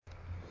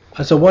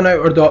As a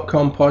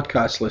OneOuter.com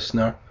podcast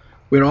listener,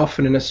 we're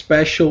offering a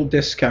special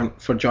discount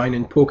for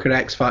joining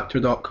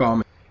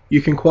PokerXFactor.com.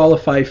 You can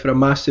qualify for a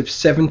massive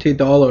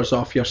 $70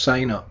 off your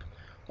sign up.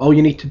 All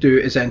you need to do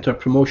is enter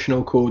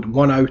promotional code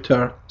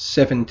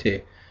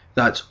OneOuter70.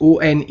 That's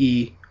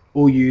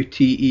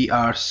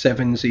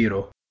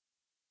ONEOUTER70.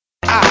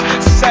 I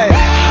say,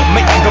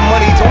 make the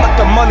money, don't let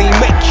the money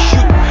make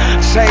you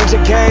change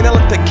again, and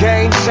let the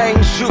game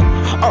change you.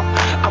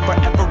 I'll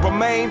forever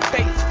remain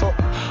faithful.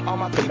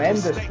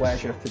 Tremendous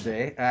pleasure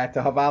today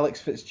to have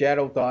Alex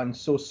Fitzgerald on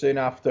so soon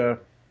after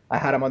I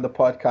had him on the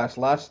podcast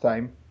last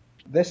time.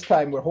 This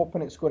time we're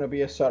hoping it's going to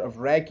be a sort of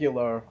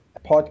regular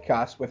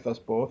podcast with us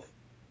both.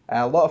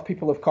 A lot of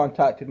people have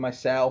contacted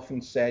myself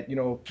and said,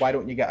 why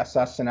don't you get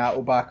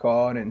Assassinato back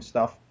on and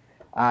stuff.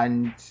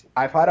 And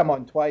I've had him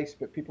on twice,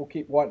 but people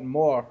keep wanting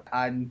more.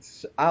 And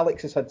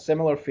Alex has had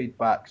similar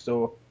feedback.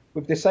 So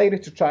we've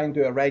decided to try and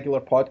do a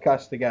regular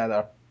podcast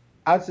together.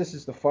 As this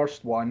is the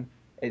first one,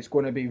 it's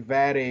going to be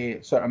very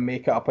sort of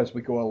make it up as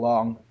we go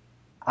along.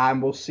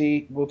 And we'll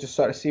just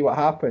sort of see what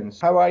happens.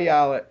 How are you,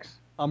 Alex?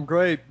 I'm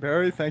great,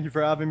 Barry. Thank you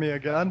for having me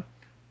again.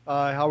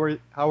 How are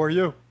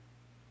you?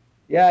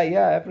 Yeah,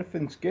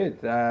 everything's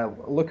good.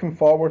 Looking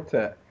forward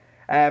to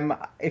it.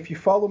 If you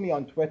follow me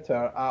on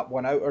Twitter at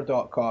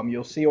oneouter.com,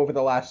 you'll see over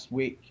the last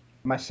week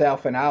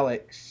myself and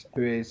Alex,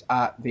 who is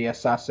at the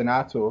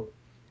Assassinato,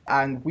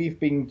 and we've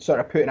been sort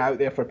of putting out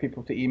there for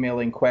people to email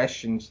in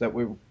questions that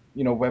when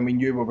we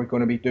knew we were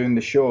going to be doing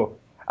the show.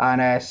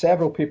 And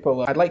several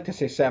people, I'd like to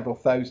say several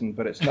thousand,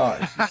 but it's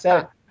not.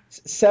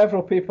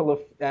 Several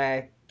people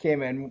have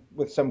came in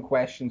with some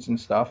questions and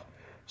stuff.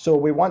 So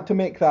we want to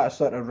make that a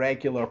sort of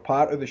regular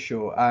part of the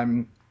show.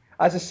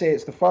 As I say,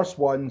 it's the first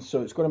one,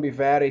 so it's going to be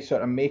very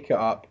sort of make it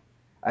up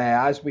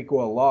as we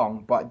go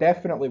along. But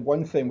definitely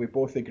one thing we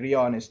both agree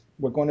on is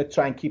we're going to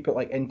try and keep it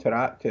like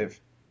interactive,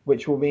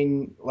 which will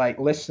mean like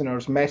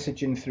listeners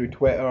messaging through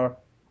Twitter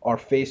or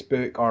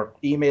Facebook or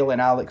emailing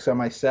Alex or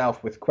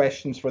myself with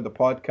questions for the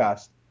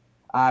podcast.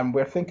 And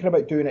we're thinking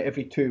about doing it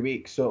every 2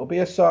 weeks. So it'll be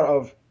a sort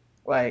of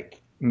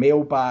like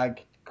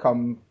mailbag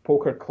come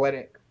poker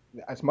clinic,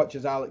 as much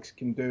as Alex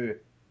can do,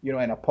 in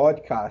a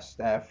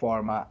podcast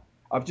format,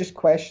 of just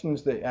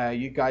questions that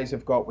you guys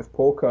have got with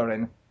poker.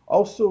 And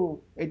also,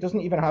 it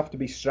doesn't even have to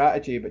be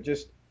strategy, but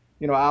just,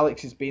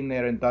 Alex has been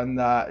there and done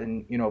that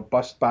and,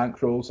 bust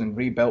bankrolls and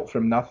rebuilt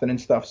from nothing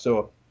and stuff.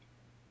 So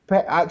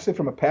actually,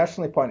 from a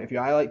personal point of view,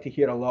 I like to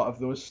hear a lot of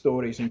those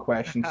stories and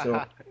questions.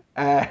 So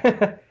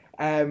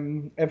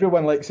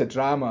everyone likes a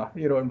drama,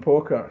 in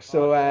poker.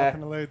 So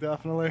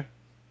Definitely.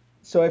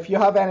 So if you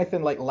have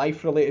anything like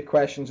life-related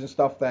questions and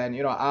stuff, then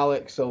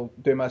Alex will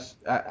do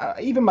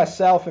even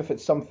myself if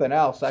it's something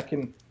else I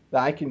can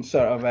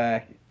sort of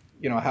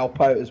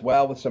help out as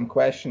well with some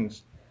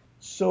questions.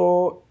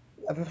 So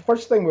the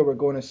first thing we were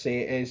going to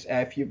say is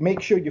if you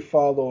make sure you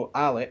follow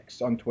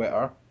Alex on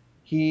Twitter,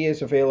 he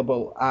is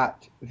available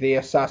at the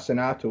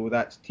Assassinato.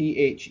 That's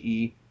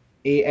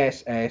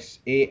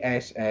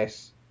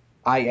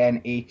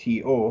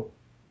TheAssassinato,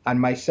 and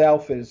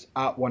myself is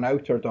at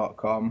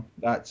oneouter.com.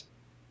 That's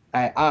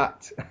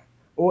at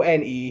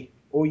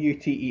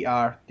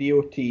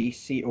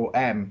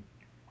ONEOUTERDOTCOM.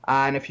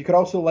 And if you could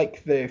also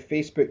like the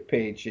Facebook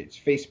page, it's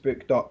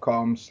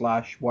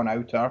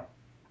facebook.com/oneouter.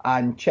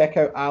 And check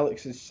out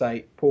Alex's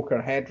site,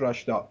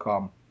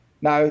 pokerheadrush.com.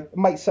 Now, it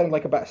might sound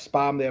like a bit of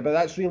spam there, but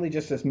that's really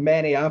just as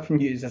many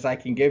avenues as I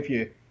can give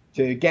you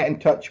to get in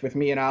touch with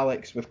me and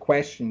Alex with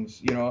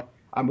questions, and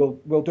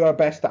we'll do our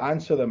best to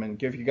answer them and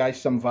give you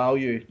guys some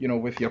value,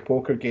 with your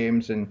poker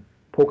games and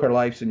poker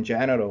lives in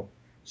general.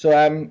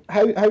 So,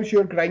 how's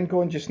your grind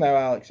going just now,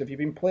 Alex? Have you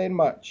been playing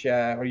much?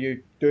 Are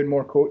you doing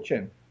more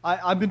coaching?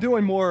 I've been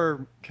doing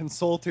more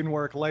consulting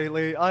work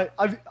lately. I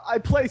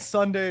play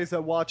Sundays. I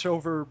watch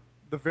over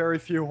the very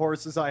few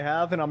horses I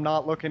have, and I'm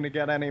not looking to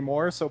get any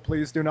more. So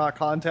please do not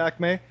contact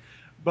me.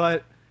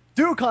 But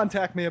do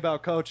contact me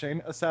about coaching,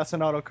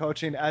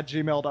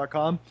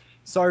 assassinato@gmail.com.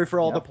 Sorry for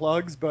all the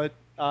plugs, but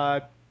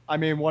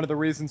one of the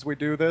reasons we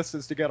do this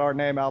is to get our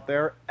name out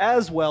there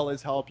as well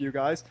as help you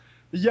guys.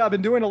 Yeah, I've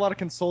been doing a lot of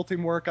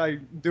consulting work.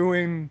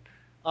 Looking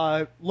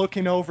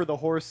over the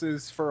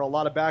horses for a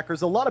lot of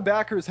backers. A lot of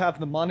backers have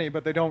the money,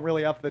 but they don't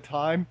really have the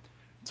time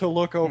to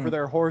look over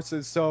their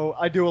horses. So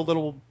I do a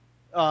little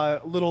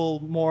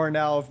more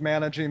now of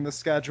managing the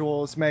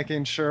schedules,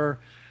 making sure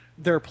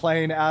they're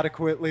playing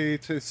adequately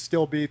to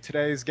still beat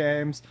today's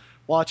games,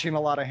 watching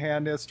a lot of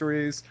hand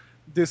histories,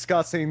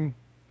 discussing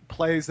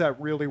plays that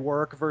really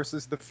work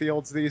versus the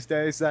fields these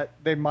days that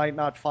they might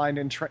not find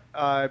in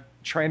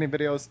training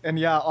videos. And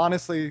yeah,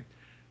 honestly,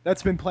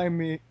 that's been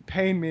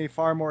paying me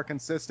far more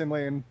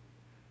consistently and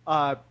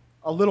a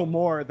little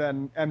more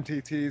than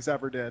MTTs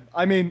ever did.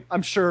 I mean,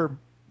 I'm sure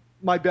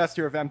my best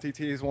year of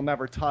MTTs will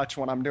never touch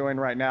what I'm doing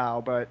right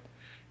now, but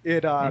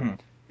it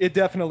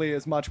definitely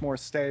is much more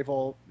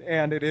stable,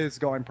 and it is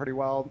going pretty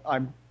well.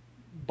 I'm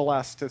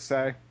blessed to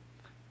say.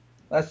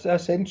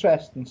 That's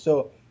interesting.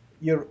 So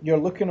you're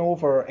looking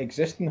over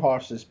existing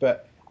horses,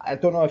 but I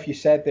don't know if you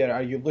said there.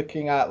 Are you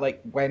looking at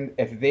like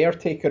if they're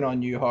taking on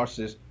new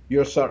horses?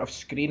 you're sort of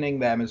screening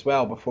them as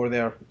well before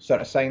they're sort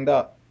of signed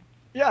up.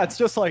 Yeah, it's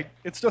just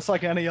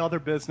like any other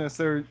business.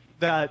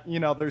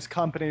 There's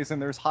companies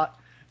and there's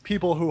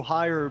people who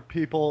hire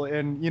people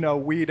and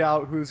weed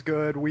out who's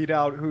good, weed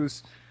out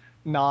who's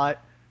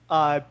not.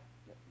 Uh,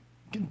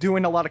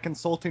 Doing a lot of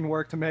consulting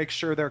work to make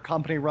sure their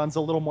company runs a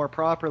little more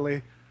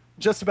properly.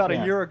 Just about a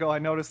Yeah. year ago, I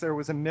noticed there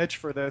was a niche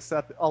for this,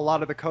 that a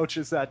lot of the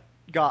coaches that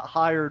got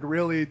hired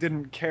really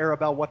didn't care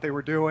about what they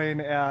were doing,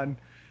 and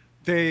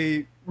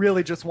they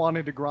really just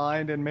wanted to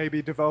grind and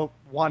maybe devote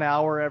 1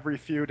 hour every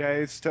few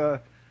days to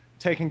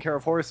taking care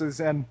of horses.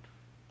 And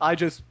I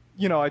just,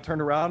 I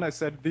turned around, I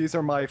said, these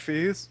are my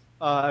fees.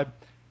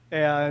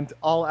 And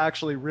I'll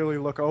actually really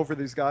look over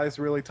these guys,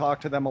 really talk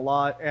to them a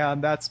lot.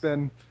 And that's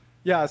been,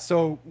 yeah,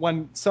 so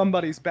when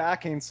somebody's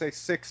backing, say,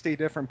 60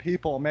 different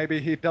people, maybe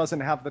he doesn't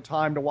have the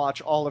time to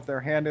watch all of their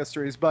hand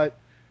histories. But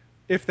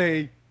if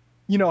they,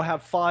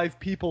 have 5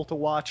 people to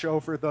watch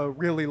over the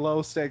really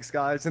low stakes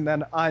guys, and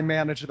then I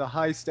manage the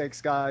high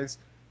stakes guys,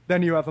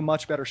 then you have a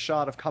much better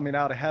shot of coming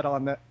out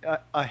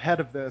ahead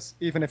of this,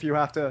 even if you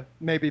have to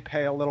maybe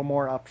pay a little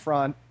more up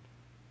front.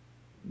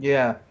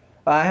 Yeah,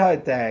 I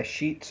had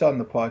Sheets on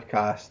the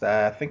podcast.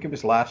 I think it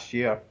was last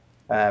year,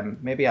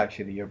 maybe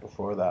actually the year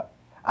before that,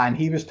 and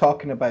he was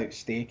talking about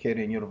staking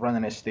and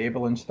running a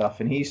stable and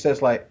stuff. And he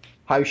says like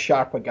how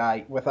sharp a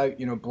guy, without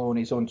blowing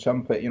his own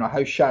trumpet,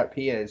 how sharp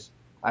he is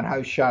and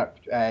how sharp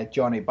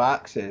Johnny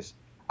Bax is,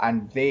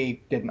 and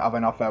they didn't have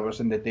enough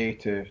hours in the day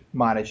to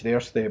manage their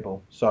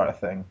stable, sort of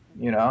thing.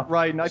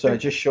 Right, and So it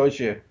just shows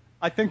you.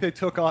 I think they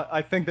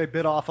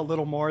bit off a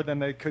little more than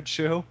they could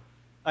chew.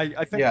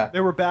 I think Yeah. they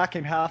were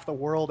backing half the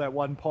world at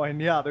one point.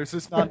 Yeah, there's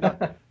just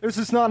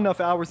not enough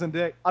hours in the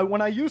day.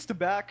 When I used to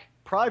back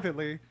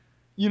privately,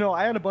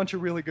 I had a bunch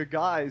of really good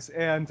guys,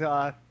 and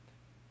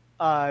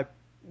I've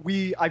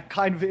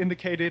kind of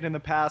indicated in the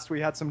past we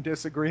had some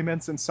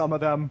disagreements, and some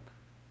of them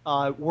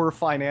were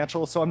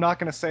financial. So I'm not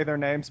going to say their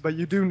names, but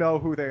you do know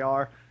who they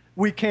are.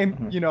 We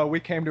came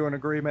to an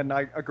agreement, and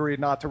I agreed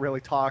not to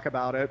really talk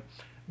about it.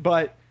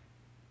 But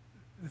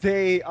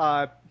they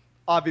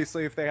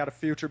obviously, if they had a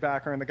future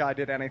backer and the guy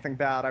did anything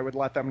bad, I would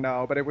let them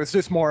know. But it was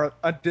just more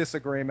a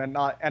disagreement,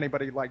 not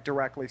anybody like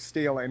directly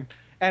stealing.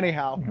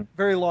 Anyhow,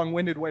 very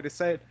long-winded way to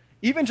say it.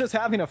 Even just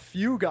having a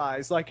few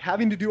guys, like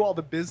having to do all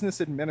the business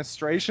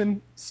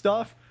administration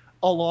stuff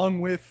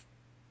along with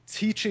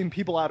teaching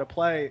people how to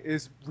play,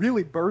 is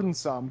really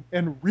burdensome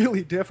and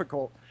really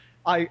difficult.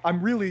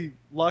 I'm really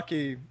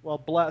lucky, well,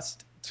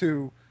 blessed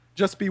to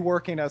just be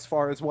working as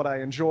far as what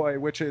I enjoy,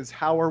 which is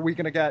how are we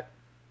going to get,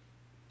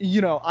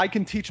 I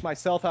can teach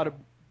myself how to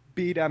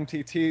beat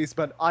MTTs,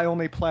 but I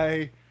only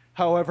play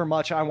however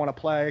much I want to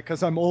play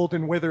because I'm old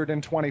and withered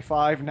and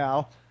 25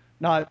 now,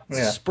 not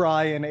Yeah.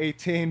 spry and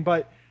 18.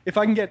 But if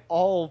I can get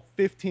all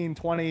 15,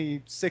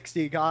 20,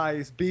 60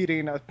 guys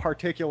beating a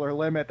particular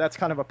limit, that's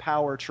kind of a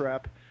power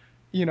trip,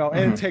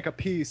 and take a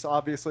piece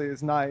obviously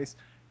is nice.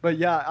 But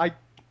yeah,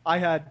 I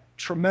had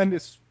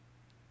tremendous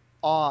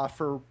awe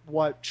for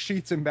what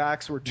Sheets and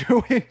Backs were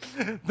doing,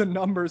 the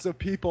numbers of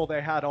people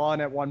they had on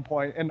at one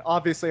point. And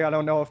obviously, I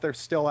don't know if they're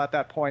still at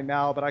that point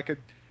now, but I could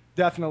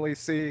definitely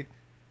see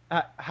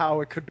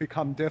how it could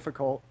become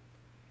difficult.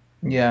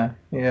 Yeah,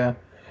 yeah.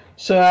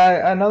 So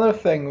another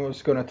thing I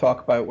was going to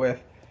talk about with,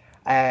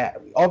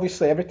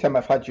 obviously every time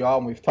I've had you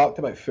on, we've talked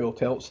about full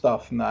tilt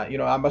stuff and that.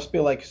 I must be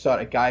like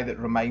sort of guy that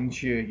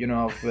reminds you,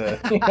 of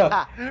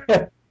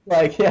the,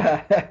 like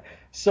yeah.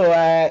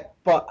 So,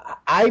 but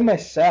I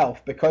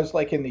myself, because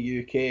like in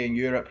the UK and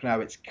Europe now,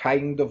 it's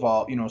kind of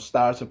all,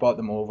 Stars have bought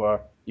them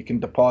over. You can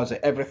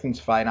deposit, everything's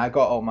fine. I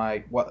got all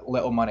my what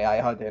little money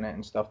I had in it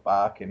and stuff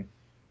back and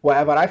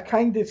whatever. I've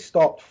kind of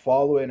stopped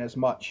following as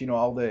much,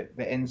 all the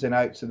ins and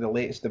outs of the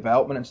latest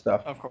development and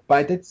stuff. Of course. But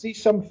I did see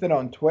something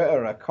on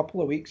Twitter a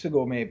couple of weeks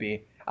ago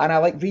maybe, and I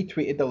like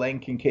retweeted the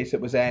link in case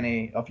it was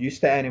any of use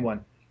to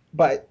anyone.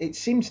 But it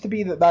seems to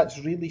be that that's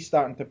really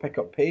starting to pick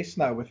up pace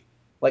now with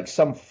like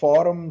some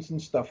forums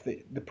and stuff.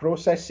 The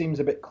process seems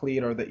a bit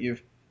clearer that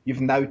you've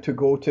now to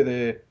go to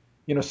the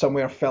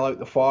somewhere fill out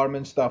the form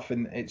and stuff,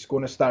 and it's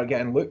going to start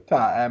getting looked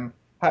at.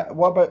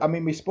 What about? I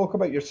mean, we spoke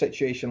about your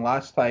situation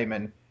last time,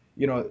 and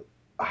you know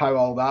how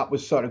all that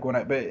was sort of going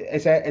out. But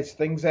is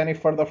things any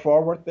further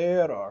forward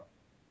there, or?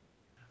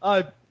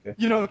 Uh,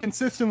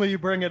 Consistently you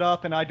bring it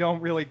up and I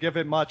don't really give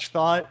it much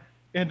thought.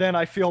 And then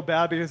I feel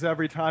bad because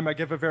every time I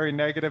give a very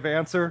negative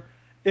answer.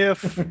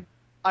 If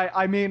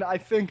I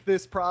think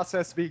this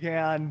process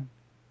began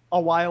a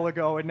while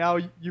ago, and now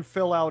you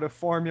fill out a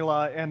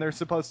formula and they're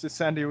supposed to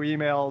send you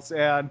emails,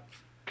 and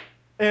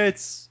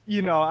it's,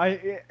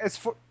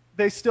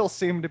 they still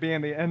seem to be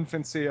in the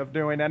infancy of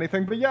doing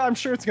anything. But yeah, I'm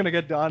sure it's going to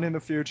get done in the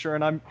future,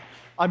 and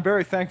I'm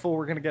very thankful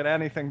we're going to get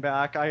anything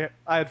back. I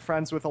had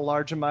friends with a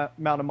large amount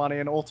of money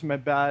in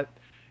Ultimate Bet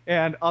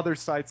and other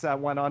sites that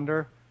went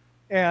under,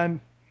 and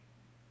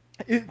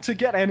to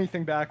get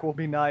anything back will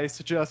be nice.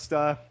 Just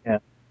Yeah.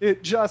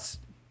 it just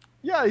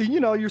yeah,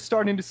 you're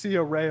starting to see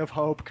a ray of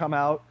hope come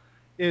out.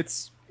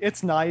 It's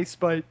nice,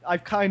 but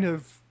I've kind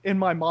of, in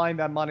my mind,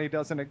 that money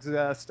doesn't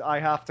exist. I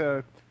have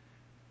to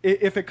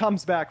if it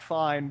comes back,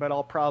 fine, but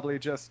I'll probably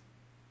just,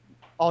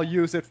 I'll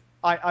use it.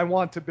 I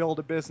want to build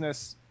a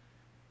business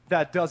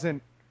that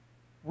doesn't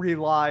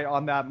rely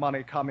on that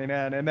money coming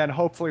in. And then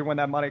hopefully when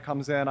that money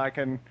comes in, I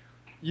can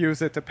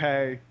use it to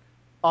pay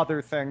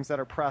other things that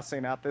are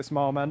pressing at this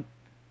moment.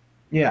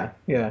 Yeah,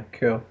 yeah,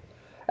 cool.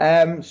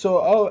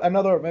 So,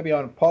 another maybe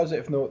on a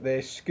positive note,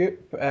 the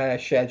Scoop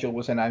schedule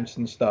was announced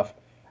and stuff.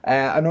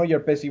 I know you're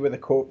busy with the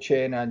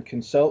coaching and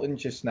consulting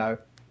just now,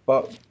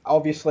 but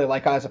obviously,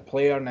 like as a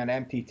player in an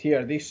empty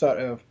tier, these sort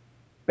of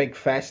big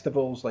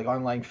festivals, like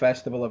online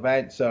festival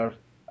events, are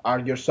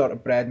your sort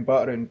of bread and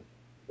butter, and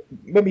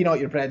maybe not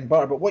your bread and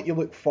butter, but what you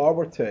look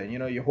forward to. You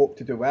know, you hope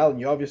to do well, and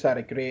you obviously had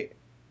a great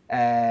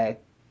uh,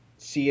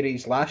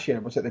 series last year.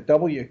 Was it the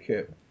W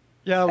Cup?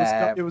 Yeah,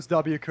 Uh, it was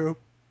W Coop.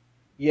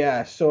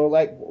 yeah, so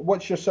like,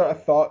 what's your sort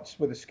of thoughts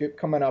with the Scoop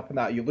coming up and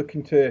that? Are you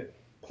looking to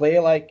play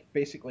like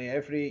basically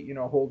every,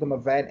 Hold'em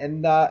event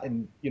in that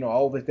and,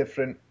 all the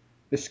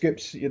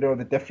Scoops,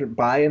 the different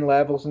buy-in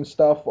levels and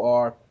stuff?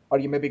 Or are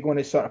you maybe going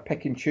to sort of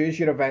pick and choose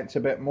your events a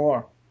bit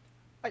more?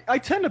 I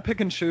tend to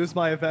pick and choose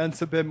my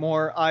events a bit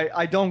more.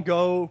 I don't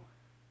go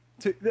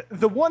to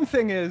the one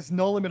thing is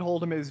No Limit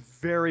Hold'em is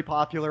very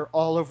popular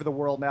all over the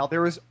world now.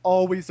 There is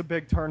always a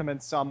big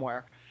tournament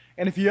somewhere.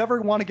 And if you ever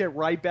want to get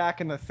right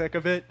back in the thick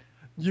of it,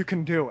 you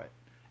can do it.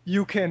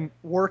 You can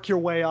work your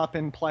way up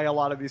and play a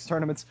lot of these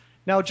tournaments.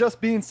 Now,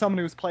 just being someone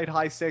who's played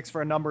high stakes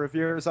for a number of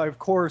years,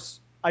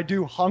 I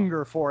do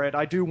hunger for it.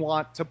 I do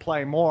want to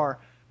play more.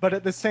 But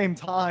at the same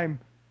time,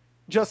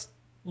 just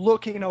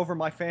looking over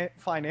my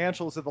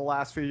financials of the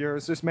last few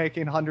years, just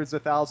making hundreds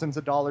of thousands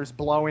of dollars,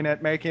 blowing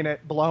it, making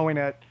it, blowing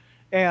it,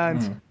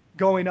 and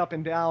going up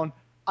and down,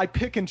 I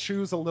pick and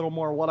choose a little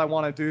more what I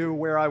want to do,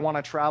 where I want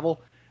to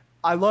travel.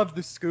 I love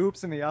the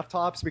scoops and the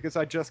F-tops because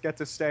I just get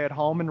to stay at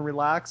home and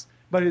relax,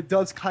 but it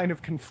does kind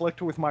of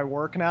conflict with my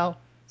work now,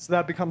 so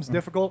that becomes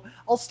difficult.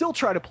 I'll still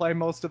try to play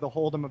most of the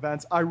Hold'em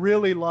events. I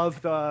really love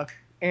the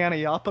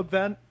Ante Up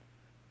event,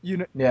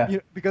 Yeah.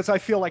 because I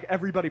feel like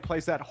everybody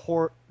plays that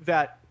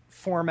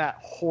format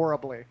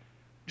horribly.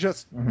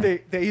 Just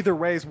they either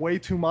raise way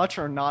too much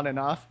or not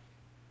enough.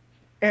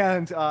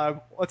 And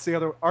what's the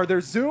other? Are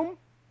there Zoom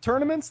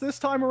tournaments this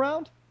time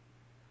around?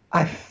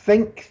 I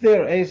think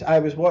there is. I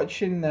was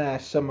watching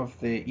some of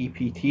the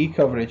EPT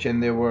coverage,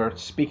 and they were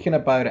speaking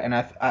about it. And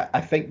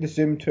I think the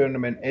Zoom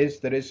tournament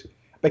there is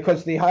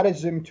because they had a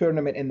Zoom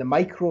tournament in the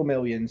Micro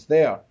Millions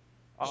there.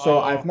 So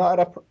Oh, I've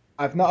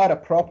not had a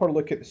proper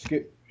look at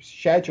the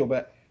schedule,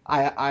 but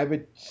I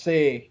would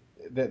say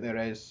that there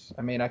is.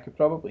 I mean, I could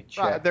probably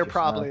check there just now.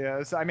 probably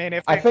is. I mean,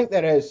 I think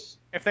there is.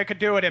 if they could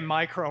do it in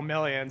Micro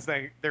Millions,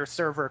 their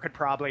server could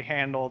probably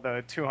handle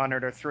the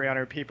 200 or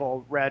 300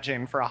 people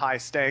regging for a high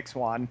stakes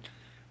one.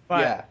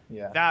 But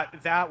Yeah, yeah.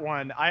 that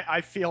one,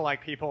 I feel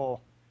like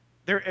people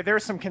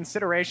there's some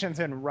considerations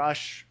in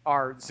Rush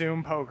or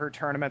Zoom poker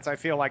tournaments. I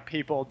feel like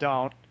people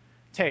don't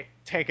take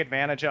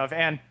advantage of.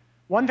 And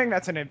one thing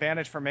that's an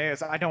advantage for me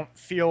is I don't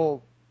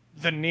feel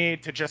the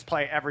need to just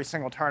play every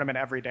single tournament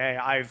every day.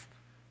 I've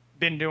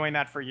been doing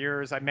that for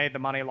years. I made the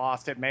money,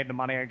 lost it, made the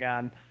money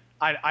again.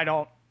 I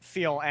don't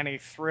feel any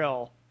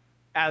thrill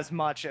as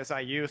much as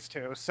I used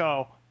to.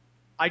 So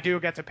I do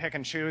get to pick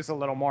and choose a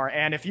little more.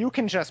 And if you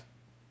can just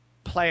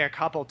play a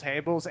couple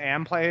tables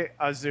and play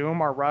a Zoom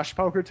or Rush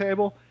poker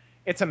table,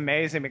 it's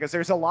amazing because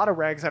there's a lot of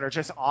regs that are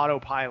just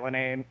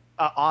autopiloting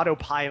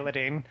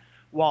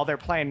while they're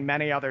playing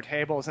many other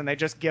tables, and they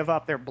just give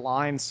up their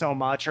blinds so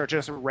much or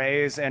just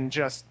raise and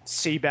just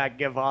c-bet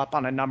give up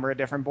on a number of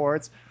different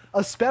boards,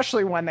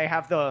 especially when they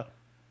have the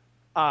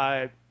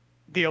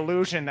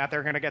illusion that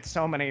they're going to get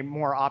so many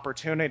more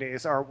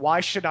opportunities. Or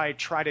why should I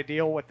try to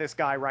deal with this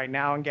guy right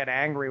now and get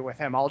angry with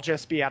him? I'll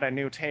just be at a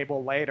new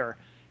table later.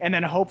 And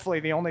then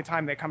hopefully the only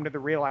time they come to the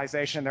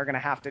realization they're going to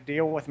have to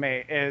deal with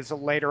me is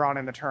later on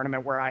in the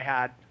tournament where I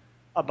had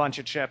a bunch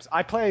of chips.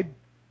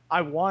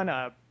 I won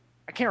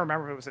I can't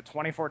remember if it was a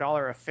 $24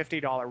 or a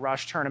 $50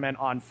 Rush tournament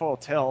on Full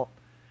Tilt.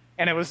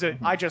 And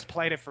I just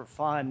played it for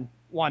fun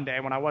one day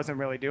when I wasn't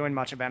really doing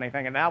much of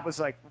anything. And that was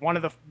like one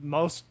of the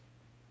most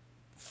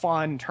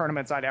fun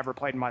tournaments I'd ever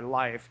played in my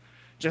life.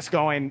 Just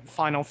going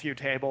final few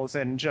tables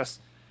and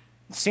just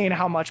seeing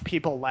how much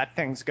people let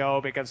things go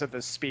because of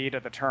the speed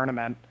of the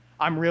tournament.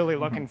 I'm really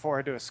looking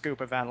forward to a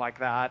scoop event like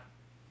that.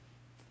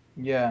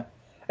 Yeah,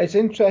 it's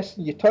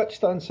interesting. You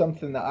touched on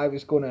something that I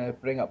was going to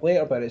bring up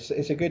later, but it's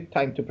a good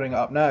time to bring it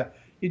up now.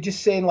 You're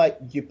just saying like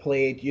you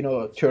played,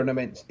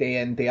 tournaments day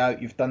in day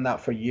out. You've done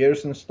that for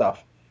years and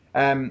stuff.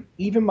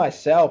 Even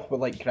myself with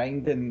like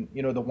grinding,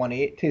 the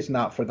 180s and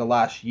that for the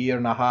last year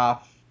and a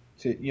half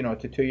to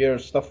 2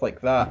 years, stuff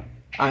like that,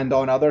 and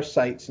on other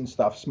sites and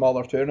stuff,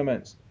 smaller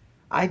tournaments.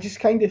 I just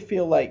kind of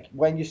feel like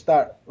when you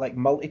start like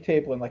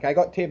multi-tabling, like I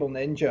got Table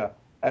Ninja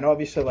and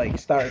obviously like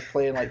started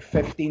playing like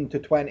 15 to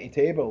 20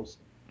 tables.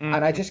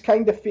 And I just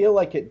kind of feel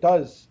like it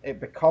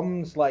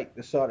becomes like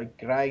the sort of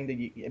grind and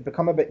you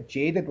become a bit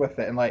jaded with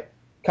it and like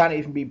can't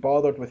even be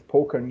bothered with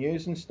poker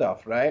news and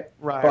stuff, right?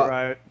 Right, But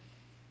right.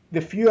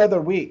 the few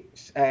other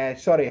weeks, a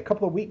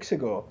couple of weeks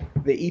ago,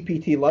 the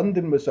EPT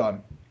London was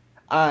on.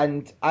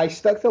 And I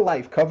stuck the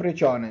live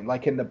coverage on it,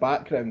 like in the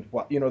background,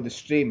 the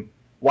stream,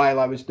 while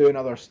I was doing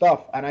other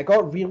stuff. And I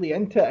got really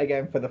into it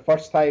again for the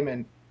first time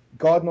in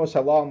God knows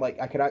how long. Like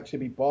I could actually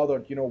be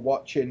bothered,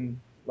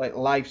 watching like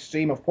live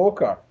stream of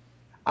poker.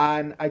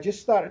 And I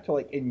just started to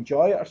like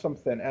enjoy it or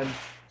something. And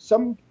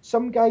some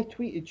guy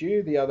tweeted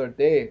you the other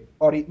day,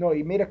 or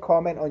he made a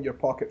comment on your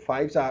Pocket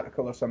Fives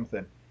article or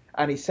something,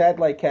 and he said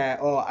like,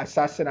 "Oh,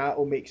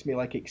 Assassinato makes me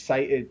like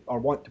excited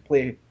or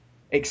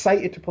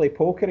excited to play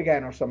poker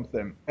again or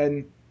something."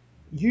 And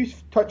you've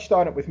touched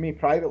on it with me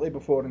privately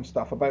before and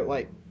stuff about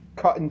like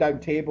cutting down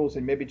tables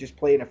and maybe just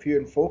playing a few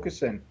and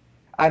focusing.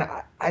 And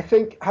I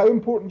think, how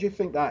important do you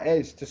think that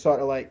is to sort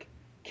of like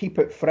keep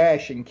it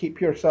fresh and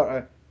keep your sort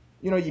of,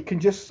 you can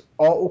just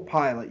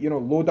autopilot,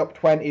 load up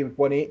 20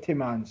 180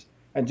 mans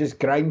and just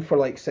grind for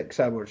like 6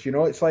 hours.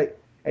 It's like,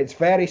 it's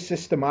very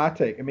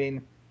systematic. I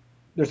mean,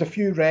 there's a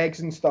few regs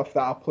and stuff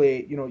that I'll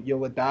play,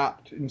 you'll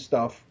adapt and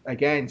stuff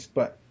against,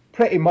 but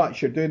pretty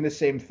much you're doing the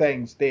same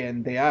things day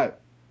in, day out.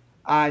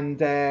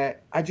 And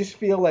I just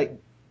feel like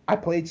I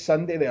played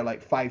Sunday there,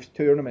 like 5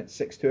 tournaments,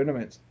 6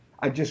 tournaments.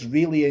 I just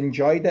really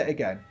enjoyed it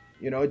again,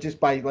 just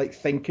by like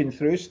thinking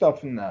through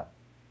stuff and that.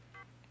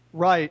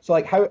 Right. So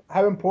like,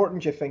 how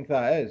important do you think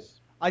that is?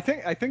 I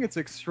think it's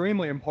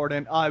extremely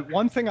important.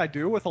 One thing I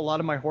do with a lot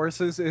of my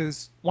horses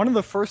is one of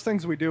the first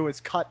things we do is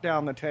cut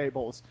down the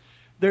tables.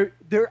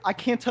 I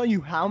can't tell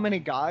you how many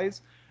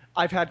guys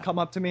I've had come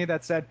up to me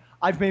that said,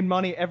 I've made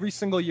money every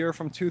single year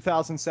from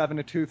 2007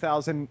 to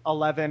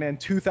 2011, and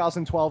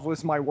 2012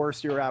 was my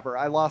worst year ever.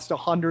 I lost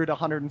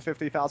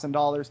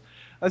 $150,000.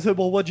 I said,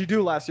 well, what'd you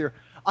do last year?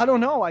 I don't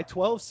know. I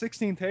 12,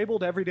 16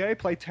 tabled every day,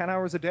 played 10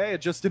 hours a day.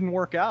 It just didn't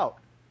work out.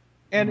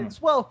 And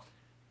it's, well,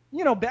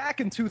 back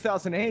in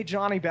 2008,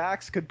 Johnny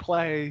Bax could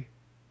play,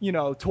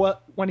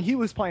 when he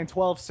was playing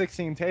 12,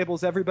 16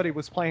 tables, everybody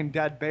was playing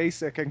dead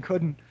basic and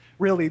couldn't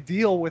really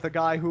deal with a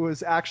guy who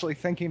was actually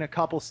thinking a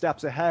couple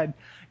steps ahead.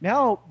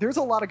 Now, there's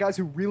a lot of guys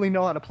who really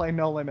know how to play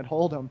No Limit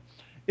Hold'em.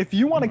 If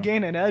you want to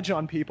gain an edge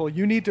on people,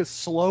 you need to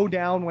slow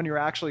down when you're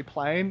actually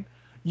playing.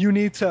 You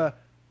need to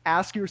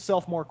ask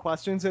yourself more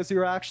questions as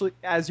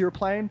you're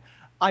playing.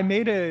 I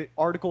made an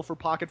article for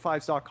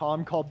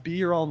PocketFives.com called "Be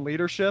Your Own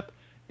Leadership."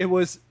 It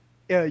was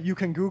you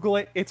can Google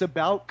it. It's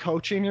about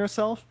coaching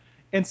yourself.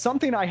 And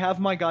something I have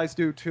my guys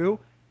do too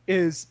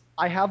is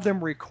I have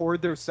them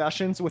record their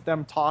sessions with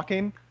them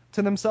talking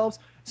to themselves.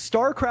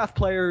 StarCraft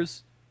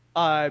players,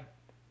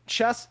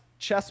 chess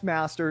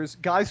masters,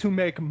 guys who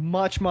make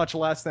much, much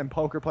less than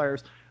poker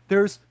players.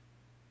 There's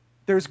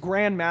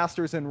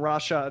grandmasters in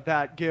Russia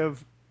that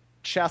give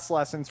chess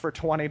lessons for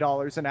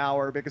 $20 an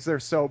hour because they're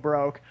so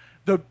broke.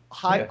 The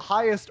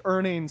highest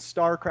earning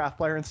StarCraft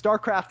player, and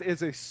StarCraft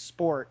is a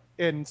sport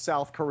in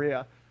South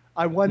Korea.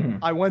 I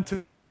went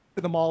to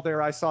the mall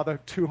there. I saw the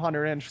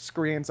 200-inch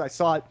screens. I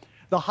saw it.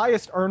 The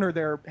highest earner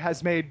there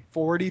has made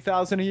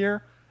 $40,000 a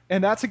year,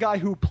 and that's a guy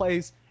who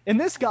plays. And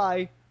this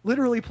guy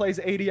literally plays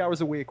 80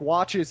 hours a week,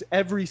 watches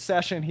every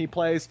session he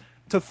plays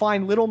to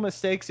find little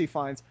mistakes he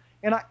finds.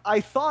 And I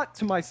thought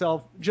to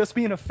myself, just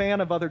being a fan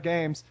of other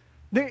games,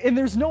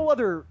 there's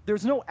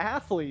no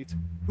athlete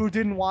who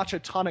didn't watch a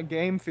ton of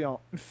game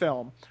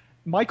film.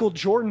 Michael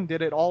Jordan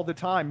did it all the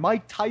time.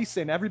 Mike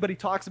Tyson, everybody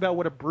talks about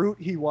what a brute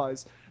he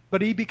was,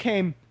 but he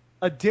became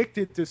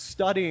addicted to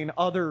studying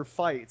other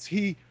fights.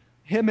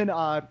 Him and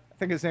I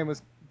think his name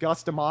was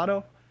Gus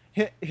D'Amato,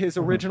 his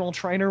original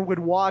trainer, would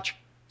watch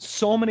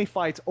so many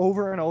fights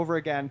over and over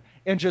again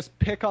and just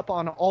pick up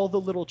on all the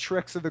little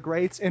tricks of the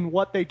greats and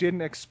what they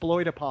didn't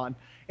exploit upon.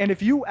 And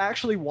if you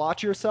actually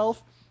watch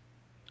yourself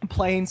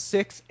playing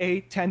 6,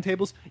 8, 10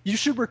 tables, you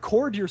should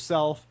record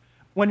yourself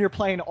when you're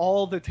playing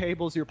all the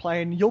tables you're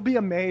playing. You'll be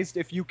amazed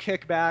if you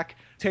kick back,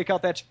 take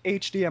out that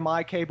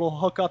HDMI cable,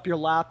 hook up your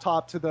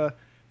laptop to the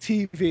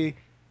TV,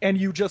 and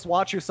you just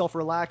watch yourself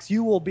relax.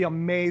 You will be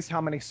amazed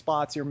how many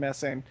spots you're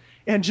missing.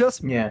 And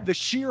just the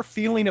sheer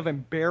feeling of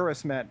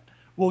embarrassment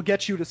will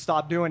get you to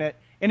stop doing it.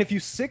 And if you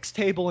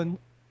 6-table and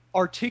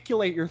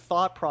articulate your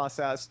thought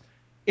process,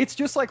 it's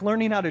just like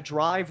learning how to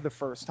drive the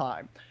first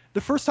time.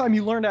 The first time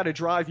you learned how to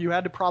drive, you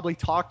had to probably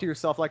talk to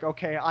yourself like,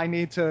 okay, I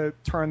need to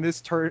turn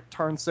this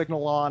turn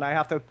signal on. I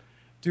have to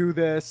do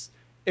this,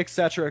 et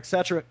cetera, et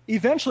cetera.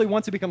 Eventually,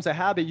 once it becomes a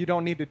habit, you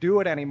don't need to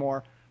do it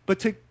anymore. But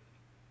to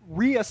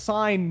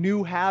reassign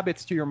new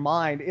habits to your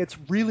mind, it's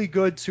really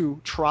good to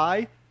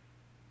try,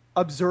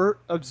 observe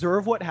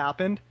what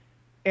happened,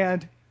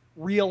 and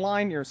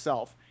realign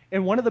yourself.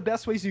 And one of the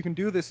best ways you can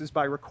do this is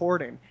by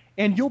recording.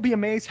 And you'll be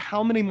amazed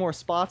how many more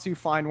spots you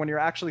find when you're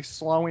actually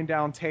slowing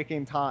down,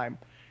 taking time.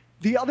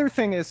 The other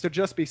thing is to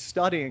just be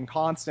studying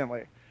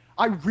constantly.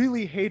 I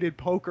really hated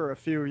poker a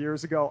few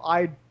years ago.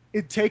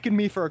 It'd taken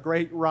me for a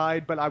great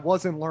ride, but I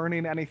wasn't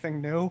learning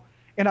anything new,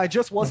 and I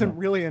just wasn't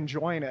really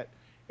enjoying it.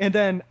 And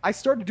then I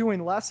started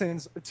doing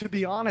lessons, to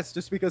be honest,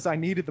 just because I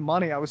needed the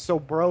money. I was so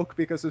broke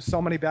because of so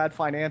many bad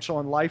financial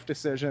and life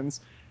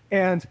decisions.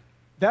 And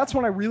that's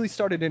when I really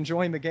started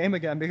enjoying the game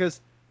again, because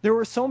there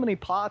were so many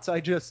pots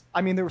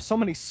there were so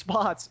many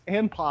spots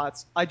and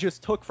pots I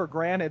just took for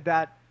granted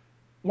that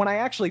when I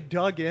actually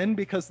dug in,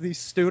 because these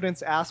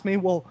students asked me,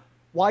 well,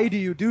 why do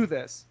you do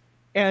this?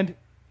 And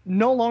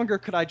no longer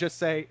could I just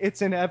say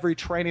it's in every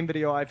training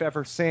video I've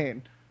ever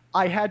seen.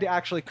 I had to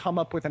actually come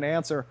up with an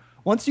answer.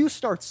 Once you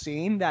start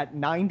seeing that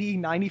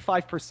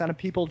 95% of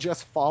people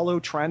just follow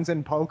trends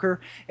in poker,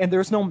 and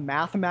there's no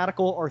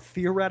mathematical or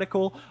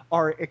theoretical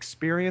or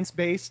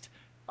experience-based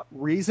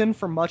reason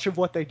for much of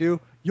what they do,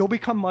 you'll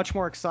become much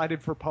more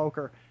excited for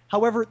poker.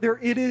 However,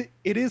 it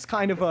is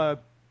kind of a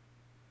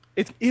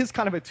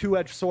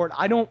two-edged sword.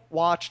 I don't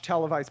watch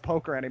televised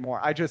poker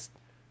anymore.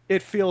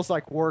 It feels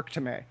like work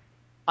to me.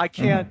 I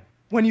can't.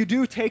 When you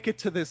do take it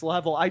to this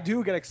level, I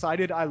do get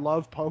excited. I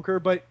love poker,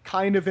 but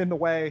kind of in the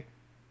way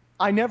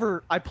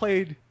I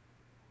played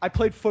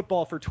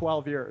football for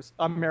 12 years,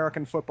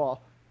 American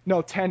football.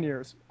 No, 10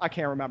 years. I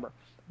can't remember.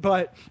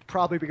 But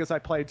probably because I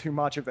played too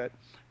much of it.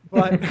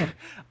 But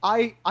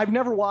I've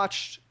never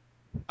watched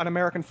an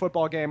American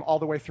football game all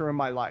the way through in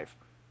my life.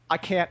 I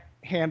can't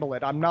handle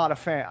it. I'm not a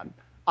fan.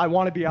 I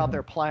want to be out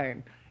there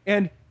playing.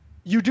 And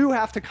you do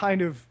have to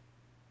kind of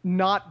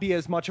not be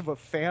as much of a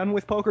fan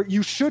with poker.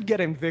 You should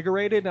get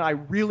invigorated, and I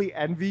really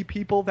envy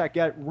people that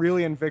get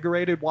really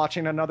invigorated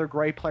watching another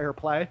great player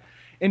play.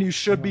 And you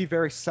should be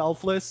very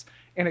selfless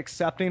and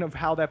accepting of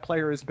how that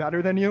player is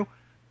better than you.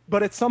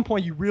 But at some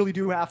point, you really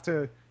do have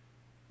to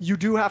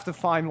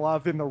find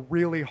love in the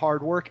really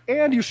hard work,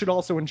 and you should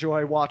also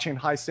enjoy watching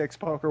high stakes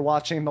poker,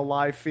 watching the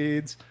live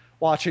feeds,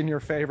 watching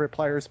your favorite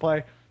players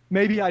play.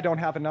 Maybe I don't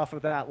have enough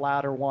of that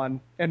latter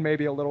one, and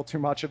maybe a little too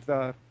much of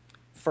the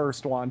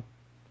first one.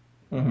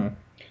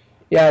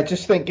 Yeah, I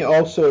just think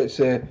also it's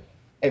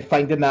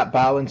finding that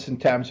balance in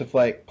terms of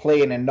like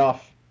playing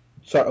enough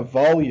sort of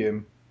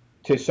volume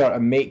to sort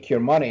of make your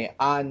money,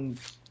 and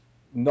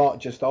not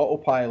just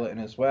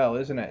autopiloting as well,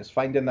 isn't it? It's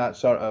finding that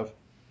sort of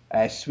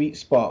sweet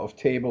spot of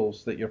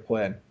tables that you're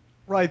playing.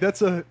 Right,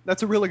 that's a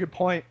really good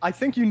point. I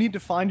think you need to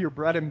find your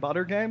bread and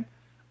butter game.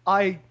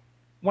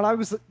 When I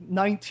was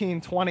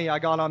 19, 20, I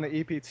got on the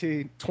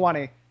EPT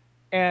 20,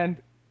 and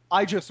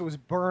I just was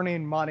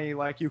burning money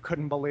like you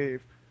couldn't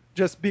believe,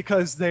 just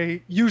because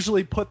they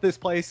usually put this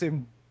place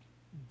in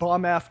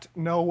bum-effed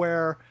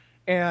nowhere,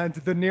 and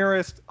the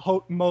nearest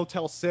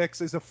Motel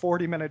 6 is a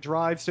 40-minute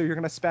drive, so you're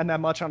going to spend that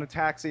much on a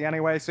taxi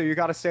anyway, so you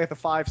got to stay at the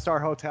 5-star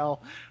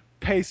hotel,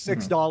 pay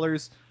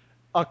 $6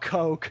 a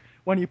Coke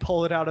when you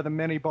pull it out of the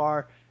mini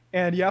bar,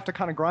 and you have to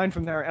kind of grind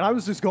from there. And I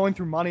was just going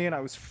through money, and I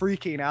was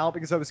freaking out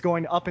because I was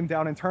going up and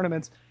down in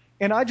tournaments,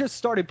 and I just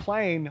started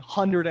playing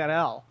 100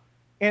 NL.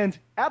 And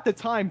at the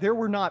time, there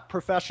were not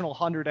professional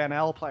 100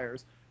 NL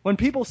players. When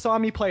people saw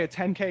me play a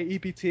 10K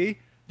EPT,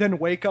 then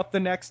wake up the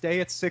next day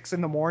at 6 in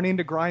the morning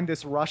to grind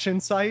this Russian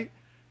site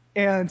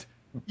and,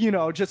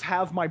 just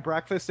have my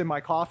breakfast and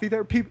my coffee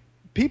there,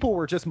 people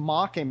were just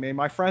mocking me.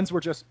 My friends were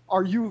just,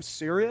 are you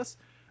serious?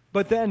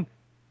 But then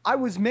I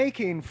was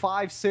making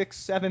 5, 6,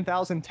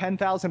 7,000,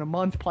 10,000 a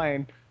month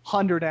playing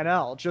 100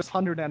 NL, just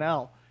 100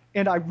 NL.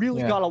 And I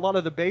really got a lot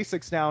of the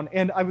basics down,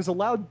 and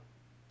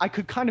I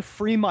could kind of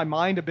free my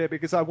mind a bit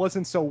because I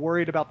wasn't so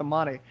worried about the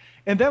money.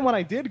 And then when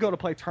I did go to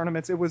play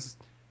tournaments, it was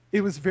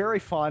very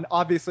fun.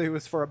 Obviously, it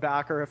was for a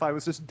backer. If I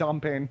was just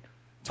dumping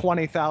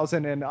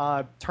 20,000 in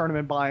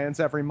tournament buy-ins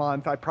every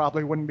month, I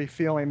probably wouldn't be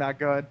feeling that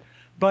good.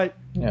 But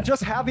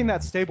just having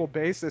that stable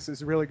basis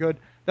is really good.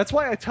 That's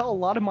why I tell a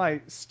lot of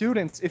my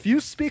students, if you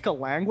speak a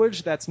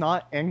language that's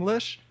not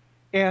English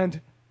and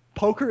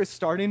poker is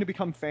starting to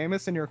become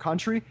famous in your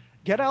country,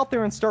 get out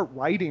there and start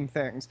writing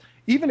things.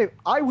 Even if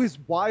I was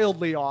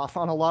wildly off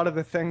on a lot of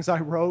the things I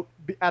wrote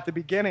at the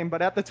beginning,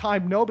 but at the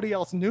time nobody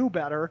else knew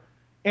better,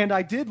 and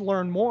I did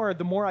learn more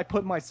the more I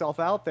put myself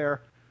out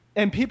there,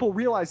 and people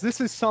realize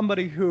this is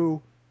somebody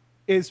who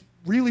is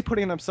really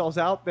putting themselves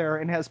out there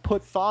and has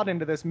put thought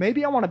into this.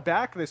 Maybe I want to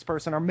back this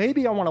person, or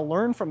maybe I want to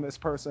learn from this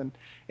person.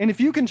 And if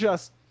you can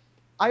just,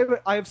 I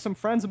have some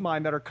friends of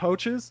mine that are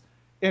coaches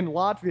in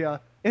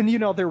Latvia, and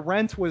their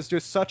rent was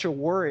just such a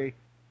worry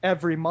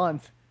every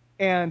month.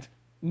 And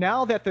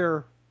now that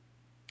they're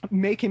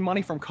making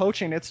money from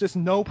coaching, it's just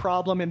no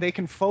problem, and they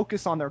can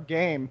focus on their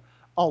game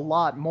a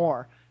lot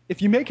more.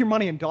 If you make your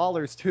money in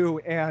dollars too,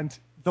 and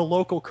the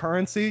local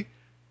currency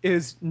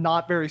is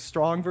not very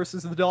strong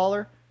versus the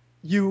dollar,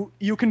 you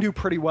can do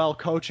pretty well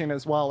coaching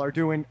as well, or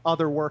doing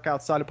other work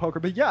outside of poker.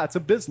 But yeah, it's a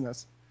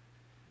business.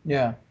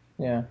 Yeah.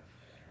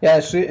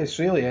 It's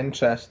really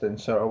interesting,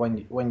 sort of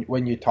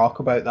when you talk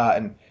about that,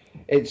 and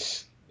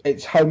it's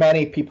how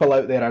many people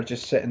out there are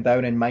just sitting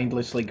down and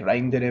mindlessly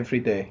grinding every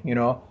day,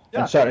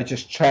 and sort of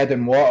just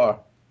treading water,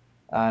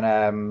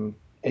 and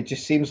it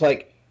just seems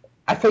like,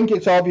 I think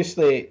it's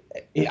obviously,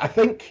 I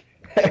think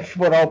if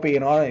we're all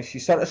being honest,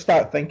 you sort of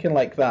start thinking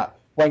like that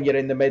when you're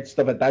in the midst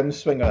of a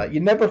downswing or that.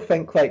 You never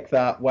think like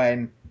that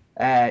when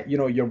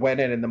you're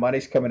winning and the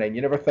money's coming in.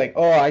 You never think,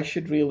 oh, I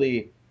should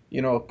really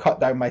cut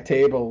down my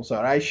tables, or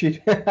I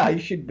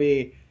should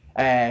be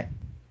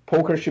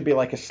poker should be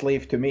like a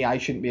slave to me. I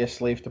shouldn't be a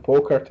slave to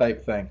poker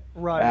type thing.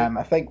 Right.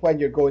 I think when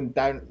you're going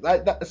down,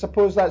 I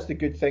suppose that's the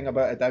good thing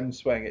about a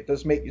downswing. It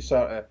does make you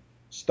sort of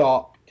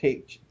stop,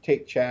 take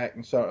check,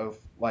 and sort of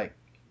like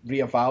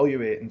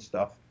reevaluate and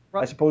stuff.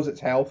 Right. I suppose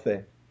it's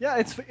healthy.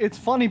 Yeah, it's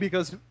funny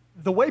because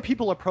the way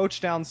people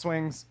approach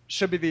downswings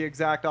should be the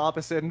exact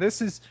opposite, and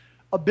this is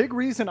a big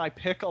reason I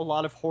pick a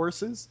lot of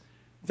horses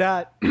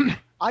that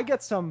I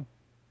get some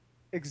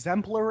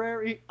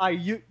exemplary.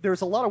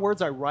 There's a lot of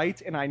words I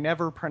write and I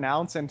never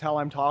pronounce until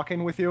I'm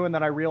talking with you, and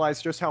then I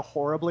realize just how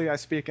horribly I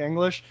speak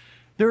English.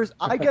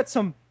 I get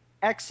some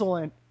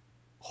excellent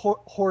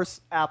horse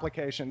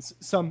applications,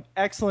 some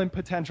excellent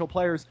potential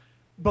players,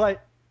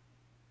 but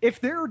if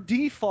their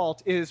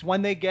default is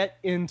when they get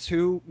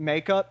into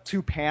makeup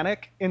to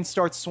panic and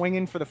start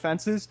swinging for the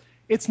fences,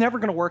 it's never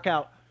going to work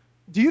out.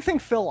 Do you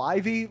think Phil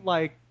Ivey,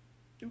 like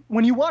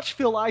when you watch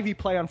Phil Ivey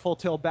play on Full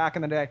Tilt back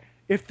in the day,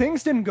 if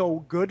things didn't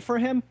go good for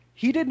him,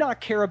 he did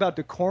not care about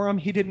decorum.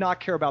 He did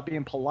not care about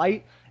being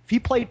polite. If he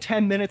played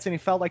 10 minutes and he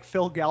felt like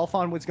Phil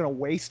Galfond was going to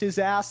waste his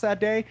ass that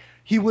day,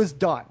 he was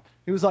done.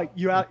 He was like,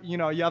 you have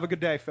a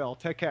good day, Phil.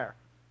 Take care.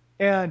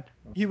 And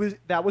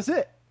that was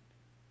it.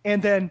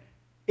 And then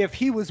if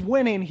he was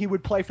winning, he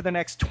would play for the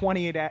next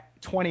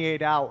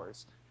 28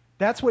 hours.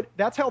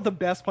 That's how the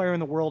best player in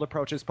the world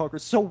approaches poker.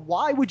 So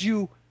why would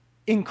you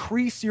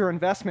increase your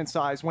investment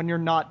size when you're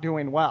not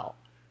doing well?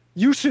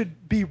 You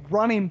should be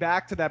running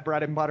back to that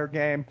bread and butter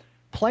game,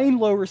 playing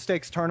lower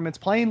stakes tournaments,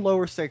 playing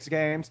lower stakes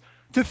games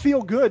to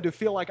feel good, to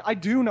feel like I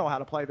do know how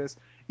to play this.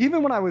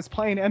 Even when I was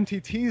playing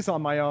MTTs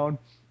on my own,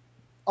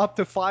 up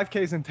to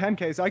 5Ks and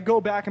 10Ks, I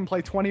go back and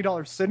play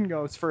 $20 sit and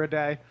goes for a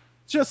day,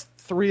 just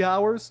 3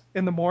 hours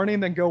in the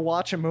morning, then go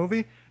watch a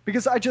movie,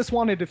 because I just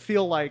wanted to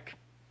feel like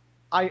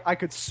I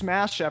could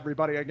smash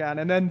everybody again.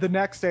 And then the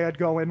next day I'd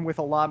go in with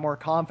a lot more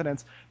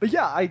confidence. But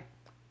yeah, I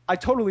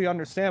totally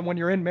understand when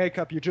you're in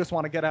makeup, you just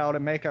want to get out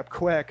of makeup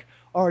quick,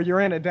 or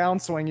you're in a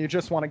downswing, you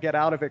just want to get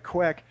out of it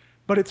quick.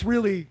 But it's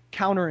really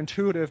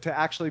counterintuitive to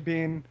actually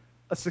being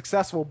a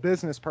successful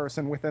business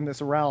person within this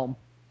realm.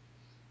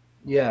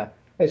 Yeah,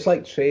 it's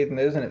like trading,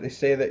 isn't it? They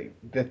say that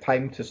the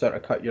time to sort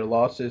of cut your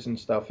losses and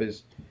stuff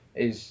is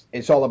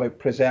it's all about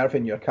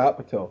preserving your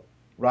capital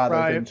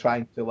rather than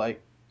trying to,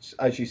 like,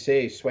 as you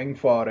say, swing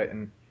for it.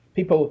 And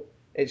people,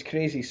 it's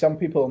crazy. Some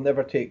people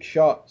never take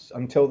shots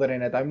until they're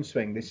in a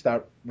downswing. They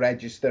start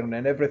registering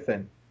and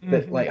everything,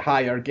 that like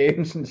higher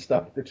games and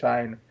stuff to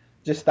try and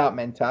just that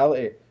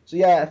mentality. So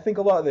yeah, I think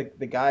a lot of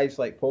the guys,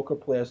 like poker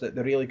players, that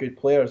the really good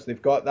players, they've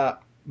got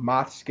that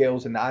math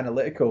skills and the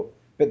analytical,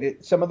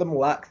 but some of them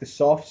lack the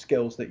soft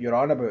skills that you're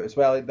on about as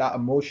well, like that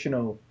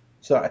emotional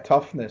sort of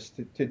toughness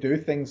to do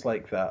things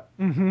like that.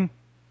 Mm-hmm.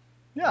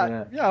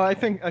 Yeah. I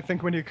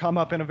think when you come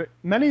up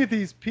many of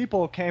these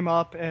people came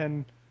up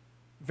in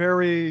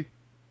very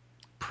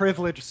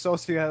privileged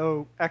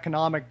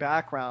socioeconomic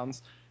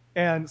backgrounds,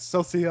 and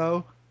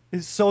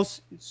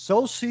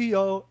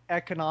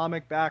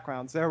socioeconomic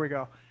backgrounds. There we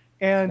go.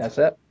 And that's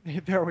it.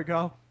 There we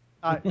go.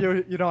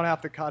 You don't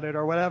have to cut it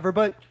or whatever,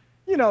 but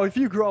if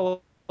you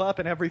grow up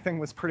and everything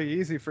was pretty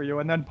easy for you,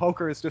 and then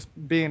poker is just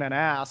being an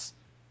ass,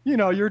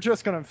 you're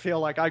just gonna feel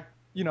like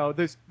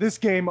this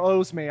game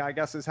owes me, I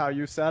guess is how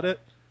you said it.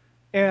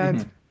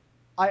 And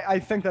I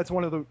think that's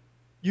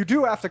you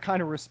do have to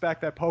kind of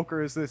respect that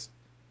poker is this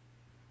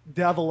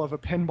devil of a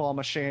pinball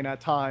machine at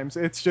times.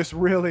 It's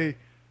really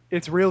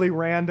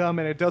random,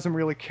 and it doesn't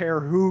really care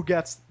who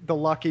gets the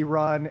lucky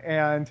run,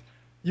 and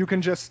you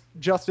can just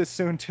as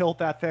soon tilt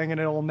that thing and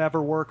it'll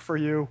never work for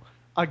you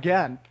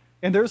again.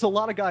 And there's a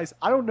lot of guys,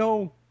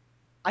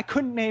 I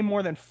couldn't name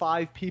more than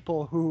 5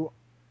 people who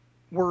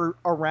were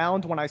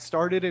around when I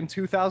started in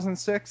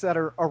 2006 that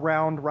are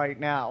around right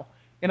now.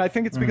 And I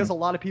think it's because a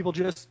lot of people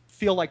just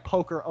feel like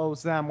poker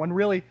owes them, when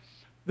really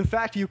the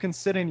fact you can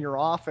sit in your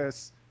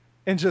office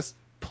and just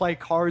play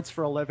cards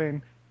for a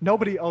living,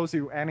 nobody owes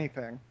you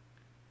anything.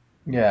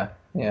 Yeah.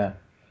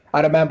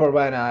 I remember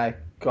when I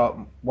got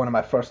one of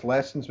my first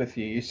lessons with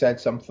you, you said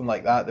something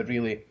like that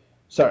really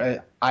sort of,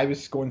 I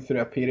was going through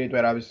a period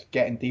where I was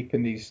getting deep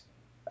in these,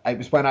 it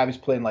was when I was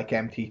playing like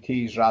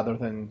MTTs rather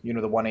than, the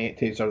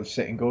 180s or the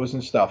sit and goes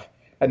and stuff.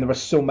 And there were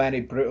so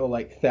many brutal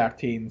like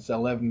 13s,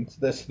 11s,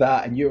 this,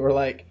 that. And you were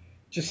like,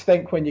 just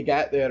think when you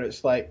get there,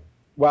 it's like,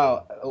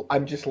 well,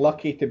 I'm just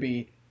lucky to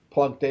be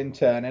plugged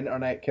into an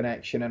internet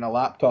connection and a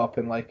laptop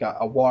in like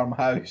a warm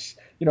house.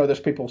 There's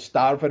people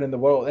starving in the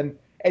world. And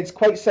it's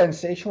quite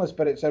sensationalist,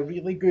 but it's a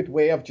really good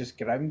way of just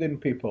grounding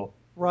people.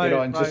 Right.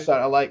 And just sort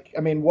of like,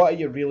 I mean, what are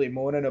you really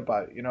moaning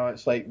about?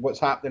 It's like what's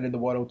happening in the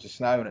world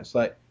just now. And it's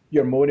like,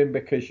 you're moaning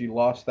because you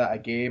lost at a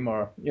game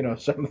or,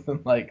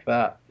 something like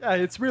that. Yeah,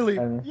 it's really,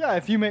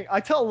 I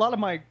tell a lot of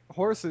my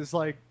horses,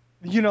 like,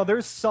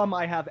 there's some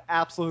I have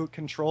absolute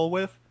control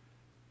with,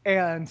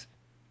 and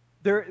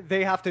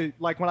they have to,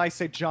 like, when I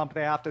say jump,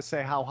 they have to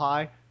say how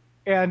high.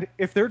 And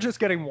if they're just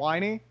getting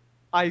whiny,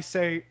 I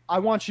say, I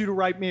want you to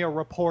write me a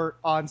report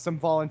on some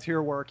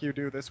volunteer work you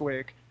do this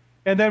week.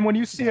 And then when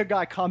you see a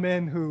guy come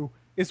in who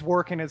is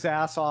working his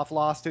ass off,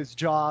 lost his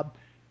job,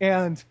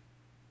 and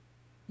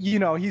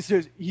he's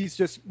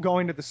just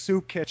going to the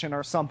soup kitchen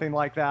or something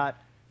like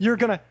that,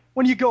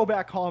 when you go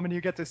back home and you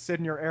get to sit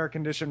in your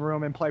air-conditioned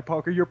room and play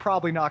poker, you're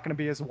probably not going to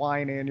be as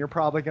whiny, and you're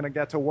probably going to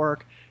get to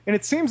work. And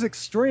it seems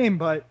extreme,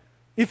 but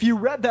if you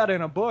read that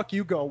in a book,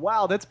 you go,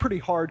 wow, that's pretty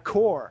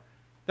hardcore.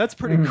 That's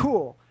pretty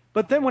cool.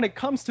 But then when it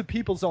comes to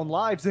people's own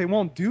lives, they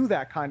won't do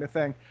that kind of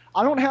thing.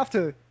 I don't have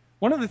to.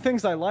 One of the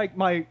things I like,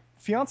 my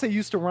fiance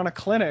used to run a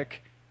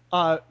clinic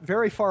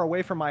very far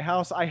away from my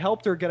house. I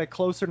helped her get it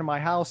closer to my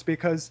house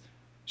because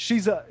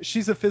she's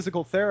a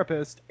physical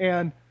therapist,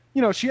 and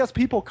she has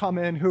people come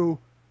in who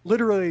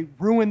literally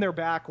ruin their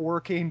back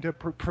working to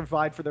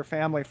provide for their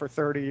family for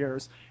 30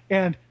 years,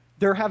 and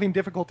they're having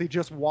difficulty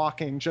just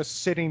walking,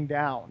 just sitting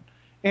down.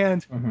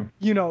 And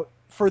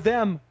for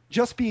them,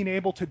 just being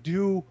able to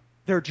do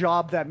their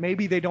job that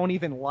maybe they don't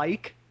even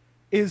like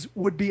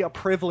would be a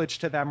privilege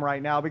to them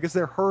right now, because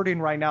they're hurting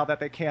right now that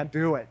they can't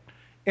do it.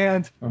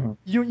 And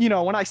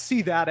when I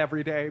see that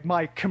every day,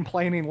 my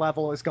complaining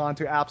level has gone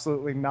to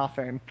absolutely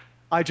nothing.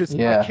 I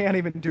can't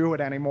even do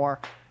it anymore.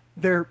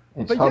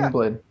 It's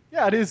humbling.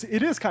 Yeah, it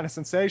is kind of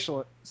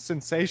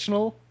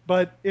sensational,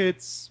 but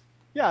it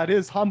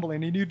is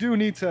humbling, and you do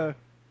need to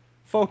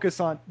focus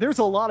on. There's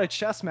a lot of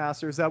chess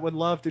masters that would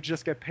love to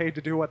just get paid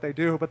to do what they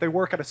do, but they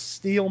work at a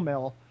steel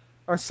mill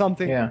or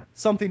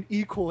something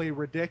equally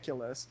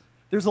ridiculous.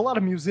 There's a lot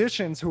of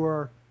musicians who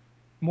are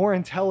more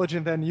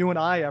intelligent than you and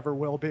I ever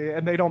will be,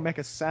 and they don't make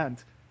a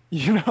cent,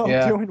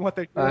 doing what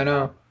they do. I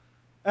know.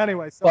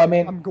 Anyway, so well, I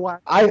mean, I'm glad.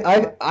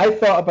 I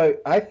thought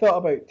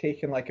about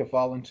taking like a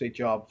voluntary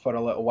job for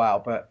a little while,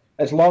 but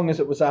as long as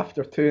it was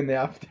after 2 in the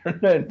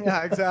afternoon.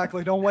 Yeah,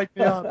 exactly. Don't wake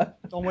me up.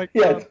 Don't wake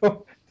me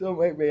up. Don't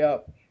wake me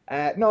up.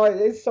 No, it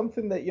is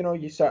something that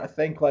you sort of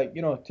think like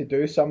to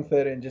do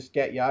something and just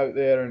get you out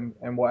there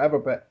and whatever,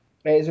 but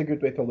it is a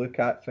good way to look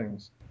at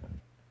things.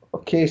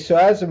 Okay, so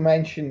as I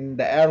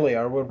mentioned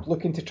earlier, we're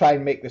looking to try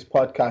and make this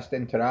podcast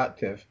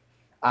interactive.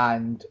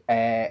 And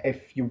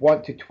if you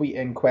want to tweet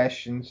in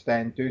questions,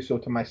 then do so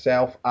to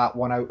myself at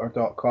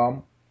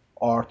oneouter.com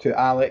or to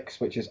Alex,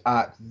 which is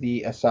at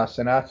the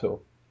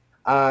Assassinato.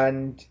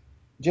 And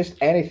just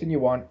anything you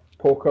want,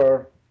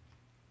 poker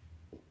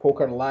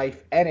life,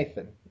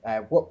 anything.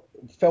 What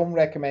film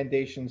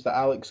recommendations that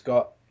Alex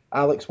got?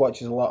 Alex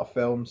watches a lot of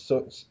films,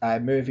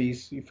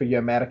 movies for you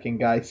American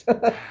guys,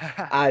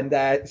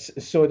 and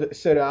so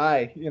do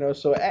I.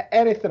 So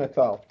anything at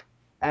all.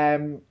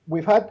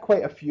 We've had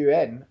quite a few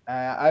in.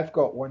 I've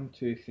got 1,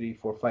 2, 3,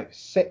 4, 5,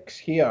 6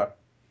 here.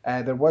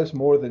 There was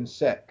more than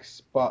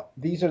 6, but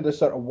these are the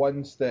sort of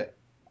ones that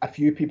a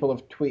few people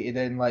have tweeted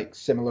in, like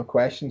similar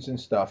questions and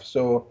stuff.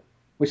 So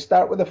we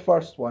start with the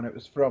first one. It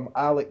was from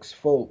Alex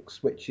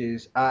Folks, which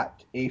is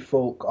at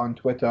afolk on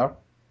Twitter,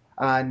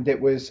 and it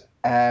was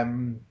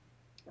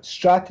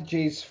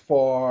strategies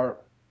for.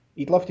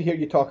 He'd love to hear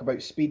you talk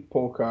about speed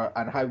poker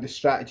and how the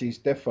strategies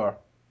differ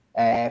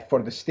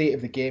for the state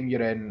of the game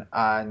you're in,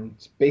 and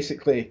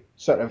basically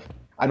sort of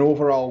an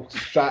overall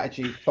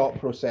strategy thought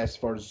process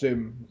for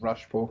Zoom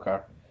Rush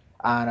Poker.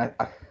 And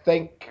I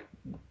think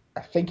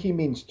he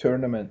means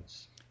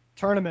tournaments.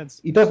 Tournaments.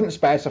 He doesn't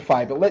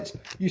specify, but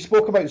you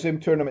spoke about Zoom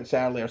tournaments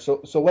earlier,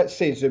 so let's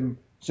say Zoom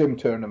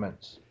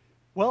tournaments.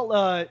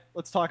 Well,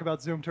 let's talk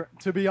about Zoom.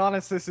 To be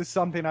honest, this is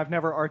something I've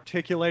never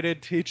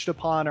articulated, teached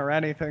upon, or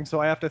anything,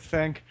 so I have to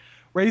think.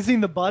 Raising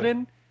the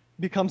button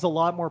becomes a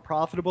lot more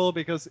profitable,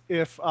 because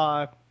if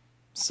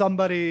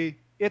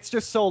it's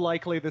just so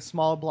likely the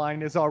small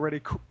blind is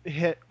already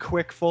hit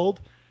quick fold.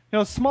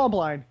 Small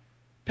blind,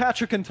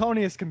 Patrick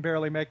Antonius can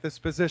barely make this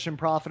position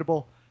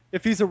profitable.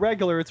 If he's a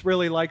regular, it's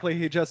really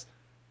likely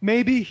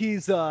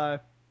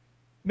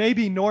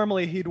maybe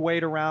normally he'd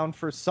wait around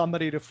for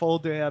somebody to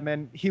fold to him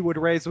and he would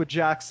raise with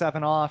Jack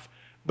 7 off.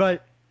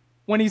 But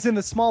when he's in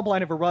the small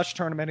blind of a rush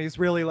tournament, he's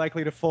really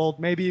likely to fold,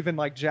 maybe even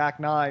like Jack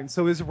 9.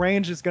 So his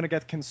range is going to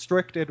get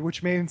constricted,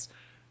 which means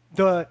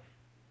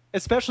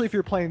especially if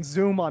you're playing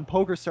Zoom on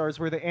PokerStars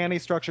where the ante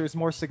structure is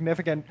more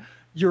significant,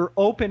 your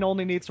open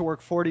only needs to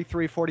work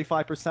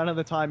 45% of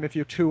the time if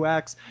you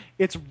 2x.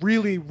 It's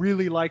really,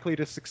 really likely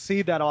to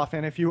succeed that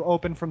often if you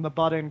open from the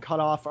button, cut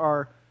off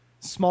our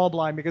small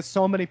blind, because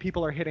so many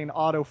people are hitting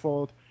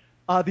autofold.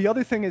 The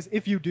other thing is,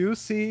 if you do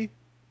see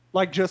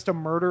like just a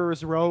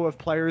murderer's row of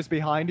players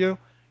behind you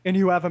and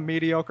you have a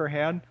mediocre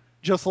hand,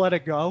 just let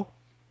it go,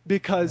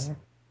 because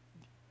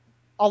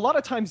a lot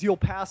of times you'll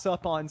pass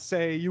up on,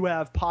 say, you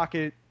have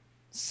pocket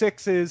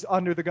 6s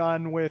under the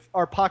gun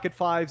or pocket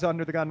 5s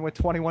under the gun with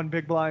 21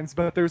 big blinds,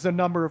 but there's a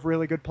number of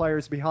really good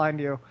players behind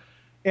you,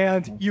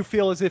 and you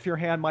feel as if your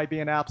hand might be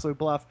an absolute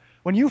bluff.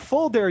 When you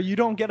fold there, you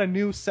don't get a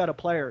new set of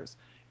players.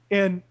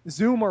 In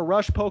Zoom or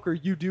Rush Poker,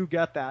 you do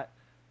get that.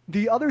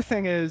 The other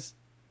thing is,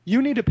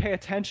 you need to pay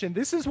attention.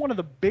 This is one of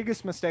the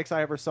biggest mistakes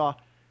I ever saw.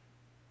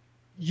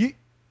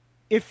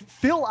 If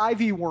Phil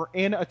Ivey were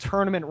in a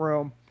tournament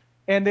room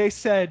and they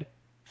said,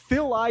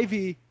 Phil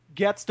Ivey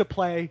gets to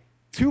play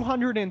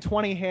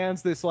 220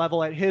 hands this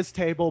level at his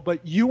table,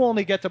 but you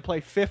only get to play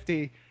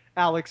 50,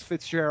 Alex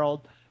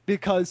Fitzgerald,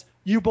 because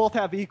you both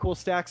have equal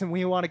stacks and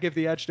we want to give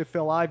the edge to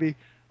Phil Ivey,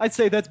 I'd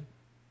say that's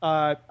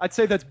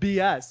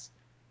BS.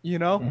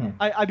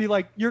 I'd be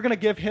like, you're going to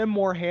give him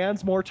more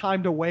hands, more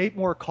time to wait,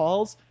 more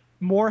calls,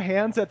 more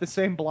hands at the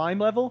same blind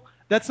level?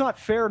 That's not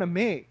fair to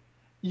me.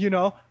 You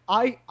know,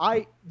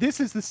 this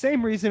is the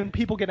same reason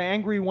people get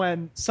angry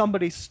when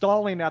somebody's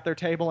stalling at their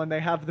table and they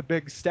have the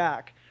big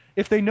stack.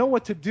 If they know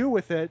what to do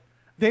with it,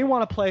 they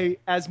want to play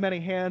as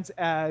many hands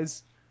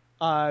as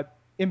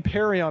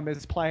Imperium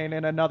is playing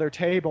in another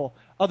table.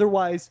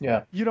 Otherwise,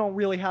 you don't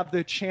really have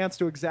the chance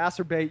to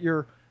exacerbate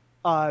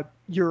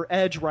your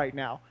edge right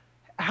now.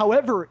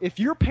 However, if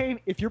you're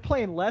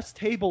playing less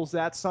tables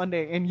that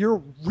Sunday and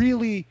you're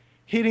really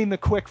hitting the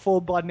quick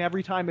fold button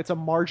every time it's a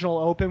marginal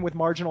open with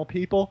marginal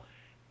people,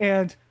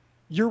 and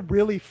you're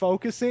really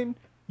focusing,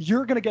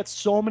 you're going to get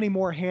so many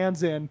more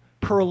hands in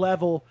per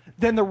level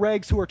than the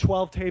regs who are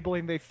 12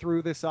 tabling. They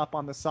threw this up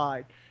on the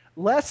side.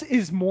 Less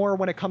is more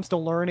when it comes to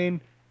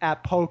learning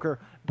at poker.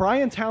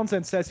 Brian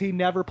Townsend says he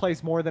never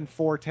plays more than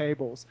 4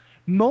 tables.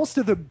 Most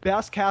of the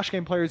best cash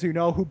game players you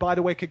know, who, by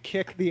the way, could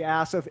kick the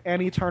ass of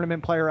any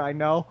tournament player I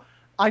know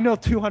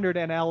 200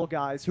 NL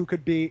guys who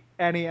could beat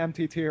any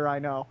MTTer I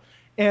know.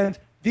 And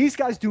these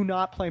guys do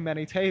not play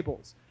many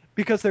tables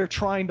because they're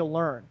trying to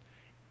learn.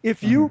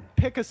 If you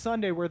pick a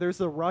Sunday where there's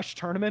a rush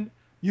tournament,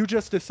 you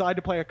just decide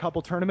to play a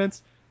couple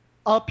tournaments,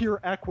 up your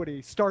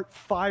equity, start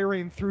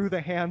firing through the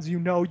hands you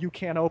know you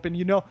can't open,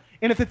 you know.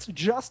 And if it's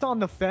just on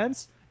the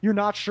fence, you're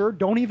not sure,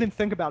 don't even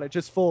think about it,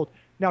 just fold.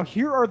 Now,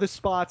 here are the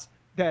spots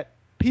that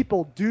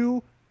people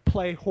do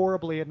play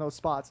horribly in those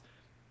spots.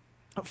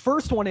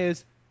 First one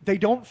is they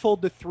don't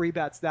fold the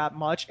 3-bets that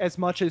much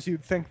as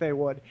you'd think they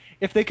would.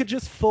 If they could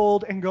just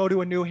fold and go to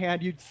a new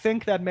hand, you'd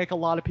think that'd make a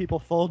lot of people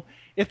fold.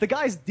 If the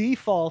guy's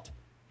default,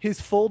 his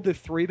fold to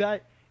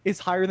 3-bet is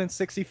higher than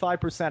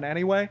 65%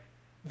 anyway,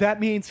 that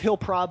means he'll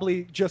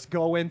probably just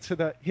go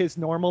into his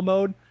normal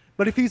mode.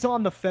 But if he's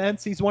on the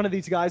fence, he's one of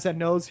these guys that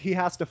knows he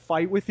has to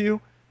fight with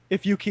you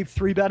if you keep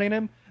 3-betting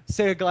him.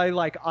 Say a guy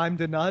like I'm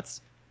the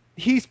Nuts,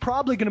 he's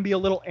probably going to be a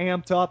little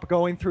amped up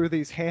going through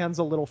these hands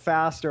a little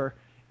faster.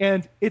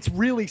 And it's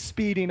really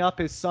speeding up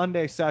his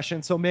Sunday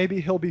session, so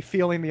maybe he'll be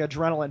feeling the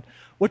adrenaline.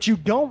 What you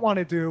don't want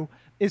to do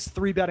is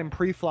 3-bet him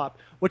pre-flop.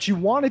 What you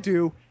want to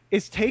do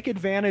is take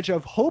advantage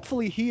of,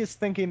 hopefully he is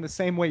thinking the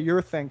same way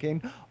you're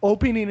thinking,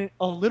 opening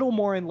a little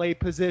more in late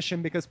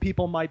position because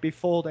people might be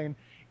folding,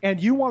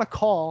 and you want to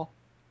call,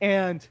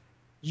 and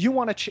you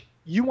want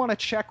to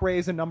check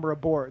raise a number of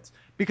boards,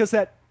 because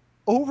that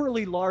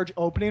overly large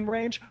opening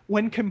range,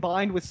 when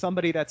combined with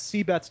somebody that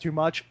c-bets too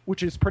much,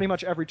 which is pretty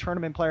much every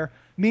tournament player,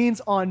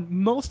 means on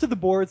most of the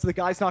boards the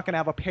guy's not going to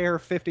have a pair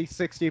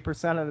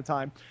 50-60% of the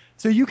time.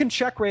 So you can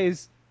check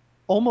raise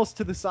almost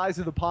to the size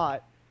of the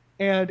pot,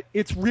 and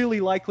it's really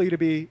likely to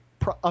be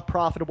a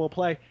profitable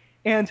play.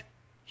 And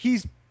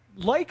he's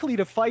likely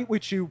to fight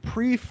with you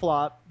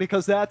pre-flop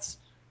because that's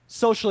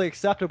socially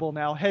acceptable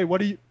now. Hey,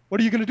 what are you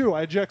going to do?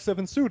 I jack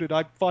 7 suited.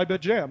 I 5-bet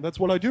jam. That's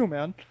what I do,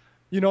 man.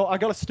 You know, I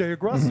got to stay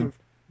aggressive.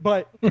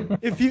 But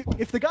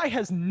if the guy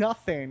has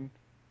nothing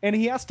and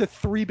he has to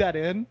 3-bet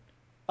in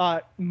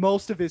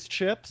most of his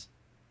chips,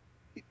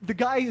 the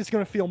guy is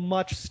going to feel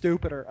much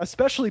stupider.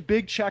 Especially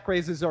big check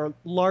raises are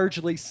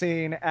largely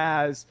seen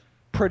as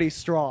pretty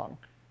strong.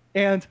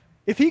 And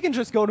if he can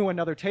just go to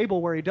another table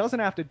where he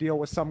doesn't have to deal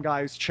with some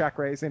guy who's check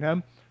raising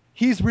him,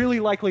 he's really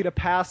likely to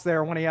pass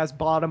there when he has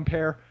bottom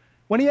pair.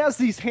 When he has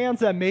these hands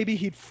that maybe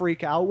he'd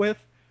freak out with,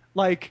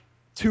 like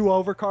 2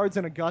 overcards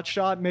and a gut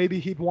shot, maybe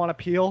he'd want to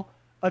peel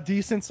a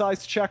decent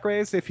sized check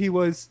raise if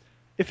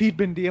he'd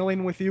been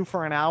dealing with you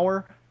for an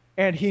hour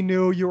and he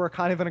knew you were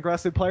kind of an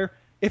aggressive player.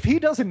 If he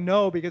doesn't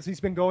know because he's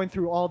been going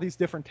through all these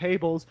different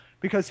tables,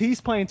 because he's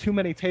playing too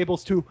many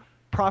tables to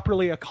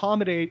properly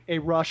accommodate a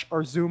rush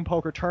or Zoom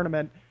poker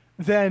tournament,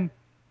 then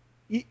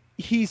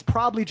he's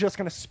probably just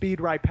going to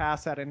speed right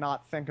past that and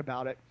not think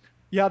about it.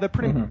 Yeah, that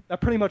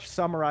pretty much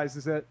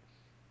summarizes it.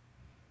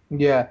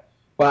 Yeah.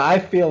 Well, I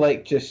feel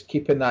like just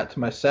keeping that to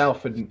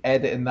myself and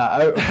editing that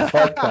out of the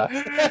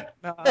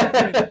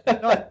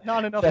podcast.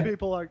 Not enough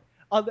people are.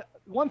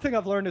 One thing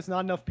I've learned is not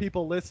enough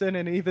people listen,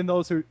 and even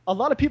those who, a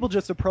lot of people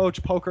just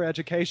approach poker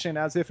education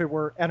as if it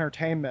were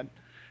entertainment.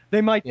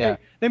 They might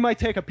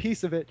take a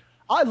piece of it.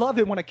 I love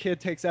it when a kid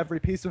takes every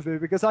piece of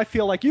it because I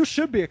feel like you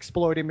should be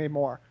exploiting me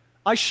more.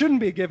 I shouldn't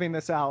be giving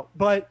this out,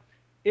 but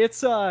it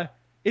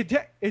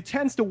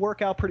tends to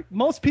work out pretty.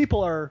 Most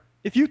people are.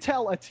 If you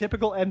tell a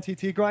typical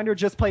MTT grinder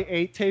just play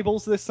 8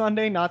 tables this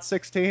Sunday, not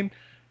 16,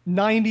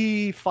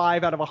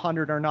 95 out of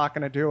 100 are not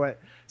going to do it.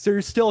 So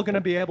you're still going to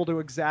be able to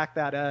exact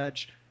that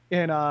edge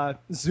in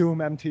Zoom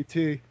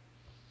MTT.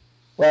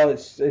 Well,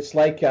 it's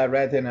like I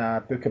read in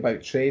a book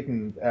about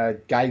trading.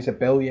 Guy's a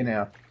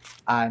billionaire,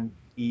 and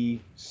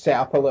he set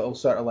up a little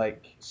sort of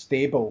like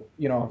stable,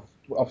 you know,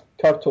 of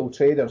turtle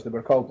traders. They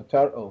were called the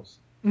Turtles,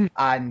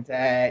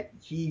 and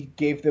he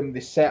gave them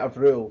the set of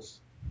rules.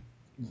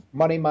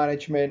 Money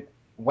management,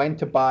 when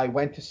to buy,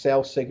 when to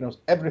sell signals,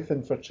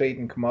 everything for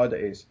trading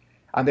commodities.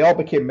 And they all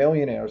became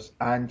millionaires.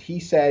 And he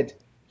said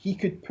he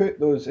could put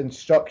those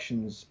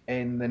instructions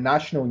in the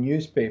national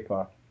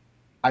newspaper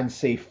and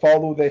say,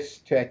 follow this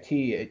to a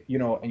T, you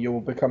know, and you will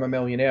become a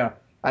millionaire.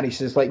 And he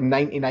says like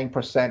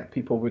 99% of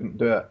people wouldn't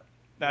do it.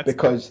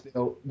 Because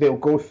they'll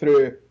go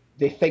through,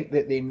 they think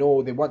that they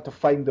know, they want to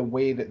find the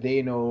way that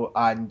they know,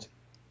 and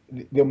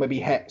they'll maybe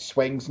hit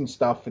swings and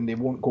stuff, and they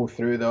won't go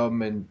through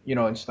them, and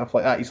and stuff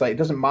like that. He's like, it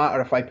doesn't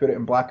matter if I put it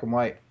in black and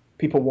white,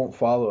 people won't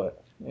follow it.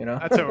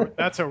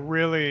 That's a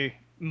really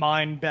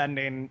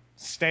mind-bending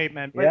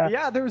statement. But Yeah.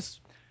 yeah, there's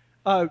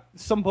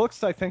some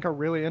books I think are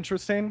really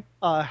interesting.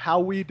 How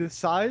We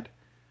Decide.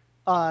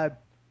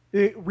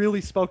 It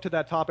really spoke to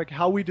that topic.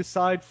 How We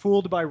Decide,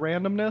 Fooled by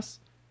Randomness,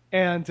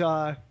 and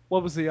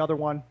what was the other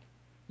one?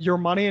 Your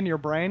Money and Your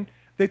Brain.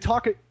 They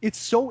talk. It's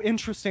so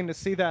interesting to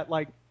see that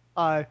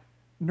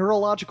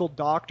neurological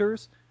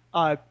doctors,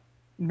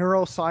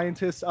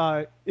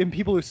 neuroscientists, and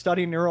people who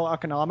study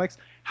neuroeconomics,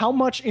 how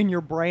much in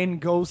your brain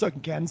goes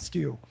against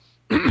you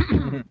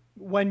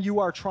when you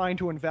are trying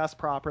to invest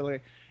properly,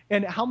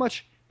 and how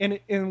much.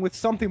 And with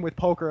something with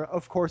poker,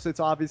 of course, it's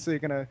obviously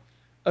going to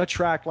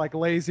attract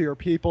lazier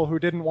people who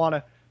didn't want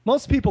to.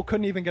 Most people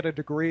couldn't even get a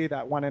degree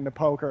that went into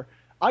poker.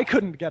 I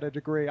couldn't get a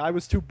degree. I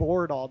was too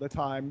bored all the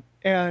time,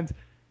 and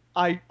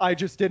I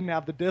just didn't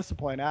have the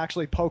discipline.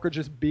 Actually, poker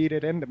just beat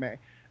it into me.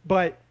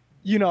 But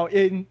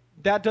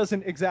that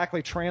doesn't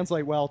exactly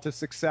translate well to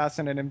success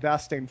in an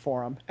investing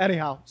forum.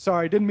 Anyhow,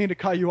 sorry, didn't mean to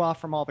cut you off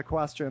from all the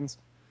questions.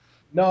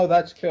 No,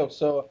 that's cool.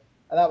 So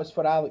that was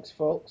for Alex,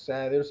 folks.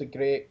 There's a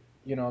great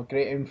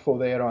info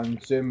there on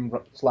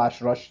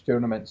Zoom/Rush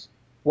tournaments,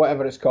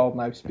 whatever it's called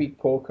now, Speed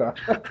Poker.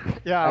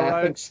 Yeah, right.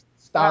 I think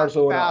Stars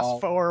own it all.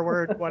 Fast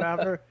forward,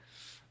 whatever.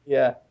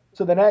 Yeah.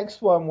 So the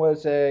next one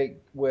was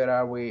where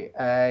are we?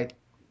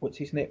 What's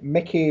his name?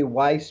 Mickey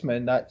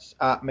Weissman. That's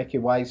at Mickey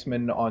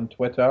Weissman on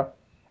Twitter.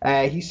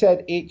 He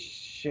said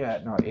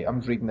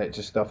I'm reading it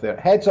just stuff there.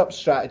 Heads up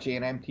strategy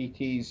in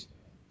MTTs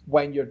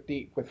when you're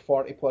deep with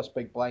 40 plus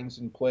big blinds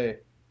in play.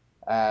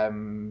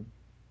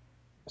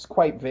 It's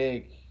quite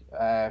vague.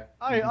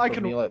 I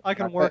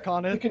can work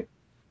on it.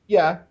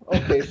 Yeah.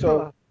 Okay.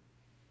 So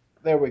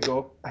there we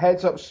go.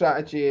 Heads up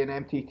strategy in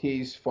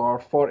MTTs for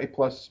 40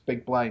 plus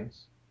big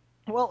blinds.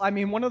 Well, I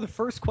mean, one of the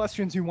first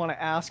questions you want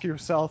to ask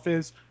yourself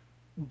is,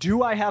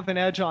 do I have an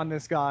edge on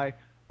this guy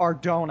or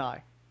don't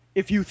I?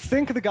 If you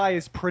think the guy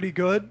is pretty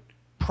good,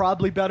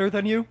 probably better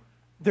than you,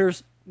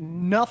 there's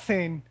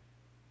nothing,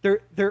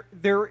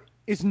 there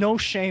is no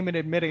shame in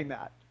admitting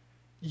that.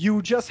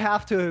 You just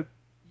have to,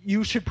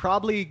 you should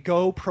probably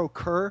go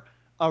procure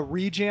a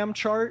rejam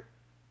chart,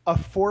 a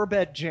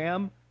 4-bet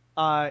jam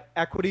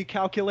equity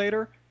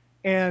calculator,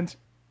 and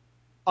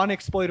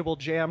unexploitable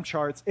jam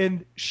charts.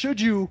 And should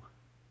you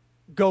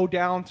go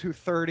down to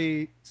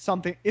 30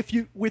 something, if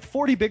you with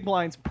 40 big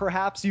blinds,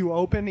 perhaps you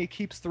open, he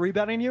keeps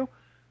 3-betting you.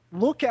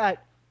 Look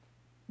at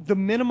the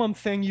minimum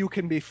thing you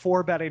can be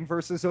 4-betting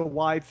versus a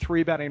wide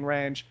 3-betting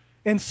range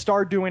and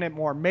start doing it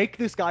more. Make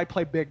this guy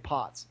play big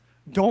pots.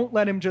 Don't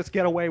let him just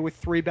get away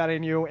with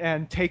 3-betting you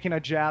and taking a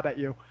jab at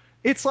you.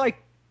 It's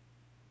like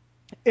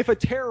if a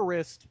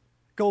terrorist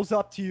goes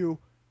up to you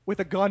with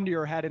a gun to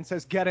your head and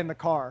says, get in the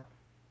car.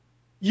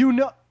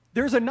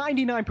 There's a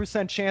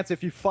 99% chance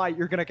if you fight,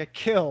 you're going to get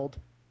killed,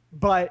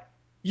 but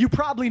you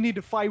probably need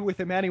to fight with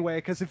him anyway,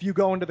 because if you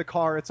go into the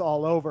car, it's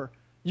all over.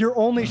 Your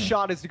only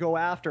shot is to go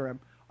after him.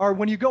 Or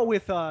when you go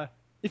with,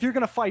 if you're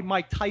going to fight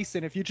Mike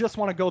Tyson, if you just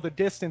want to go the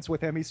distance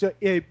with him,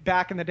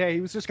 back in the day, he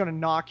was just going to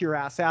knock your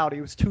ass out.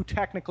 He was too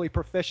technically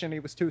proficient.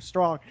 He was too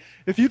strong.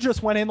 If you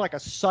just went in like a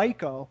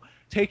psycho,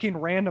 taking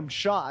random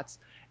shots,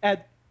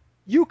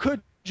 you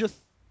could just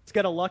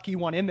get a lucky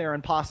one in there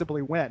and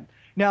possibly win.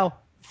 Now,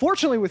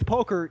 fortunately with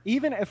poker,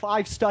 even if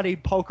I've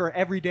studied poker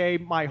every day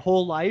my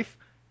whole life,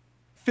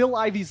 Phil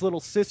Ivey's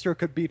little sister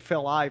could beat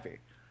Phil Ivey.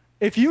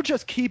 If you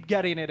just keep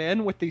getting it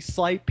in with these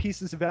slight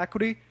pieces of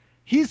equity,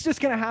 he's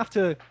just going to have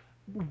to,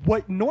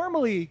 what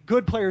normally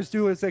good players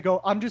do is they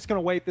go, I'm just going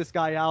to wait this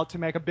guy out to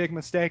make a big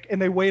mistake,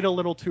 and they wait a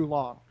little too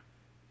long.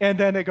 And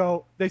then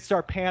they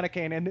start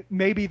panicking, and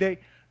maybe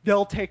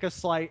they'll take a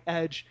slight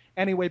edge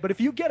anyway. But if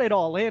you get it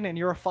all in and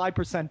you're a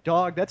 5%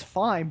 dog, that's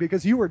fine,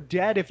 because you were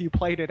dead if you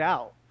played it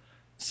out.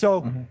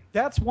 So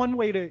that's one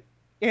way to,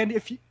 and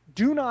if you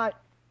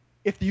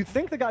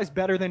think the guy's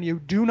better than you,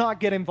 do not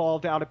get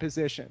involved out of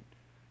position.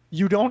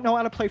 You don't know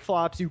how to play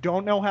flops. You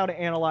don't know how to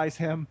analyze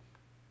him.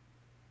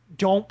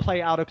 Don't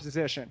play out of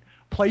position.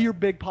 Play your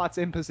big pots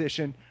in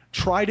position.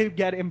 Try to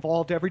get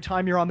involved every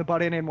time you're on the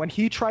button, and when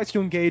he tries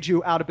to engage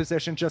you out of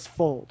position, just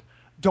fold.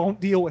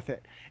 Don't deal with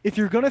it. If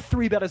you're going to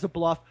 3-bet as a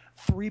bluff,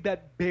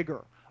 3-bet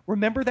bigger.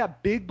 Remember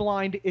that big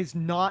blind is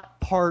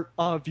not part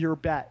of your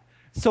bet.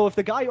 So if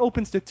the guy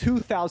opens to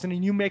 2,000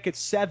 and you make it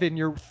 7,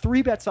 your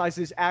 3-bet size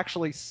is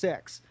actually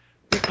 6,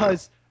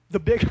 because the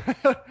big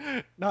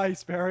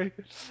nice, Barry.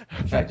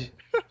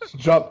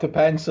 Dropped a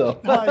pencil.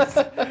 Nice.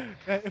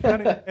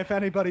 If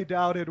anybody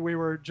doubted we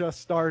were just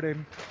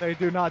starting, they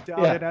do not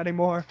doubt it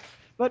anymore.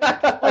 But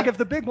like if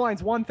the big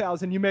blind's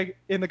 1,000,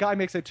 and the guy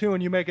makes it 2,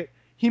 and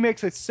he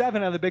makes it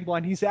 7 out of the big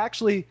blind, he's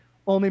actually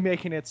only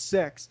making it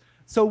 6.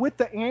 So with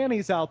the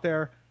antes out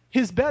there,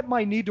 his bet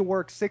might need to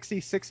work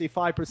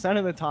 60-65%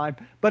 of the time.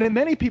 But in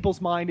many people's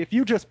mind, if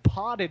you just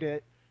potted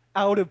it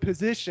out of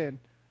position,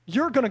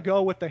 you're going to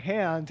go with the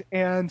hand,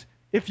 and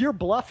if you're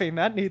bluffing,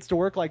 that needs to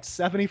work like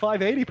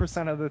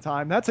 75-80% of the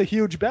time. That's a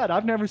huge bet.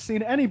 I've never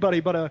seen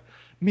anybody but a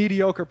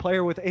mediocre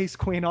player with ace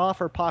queen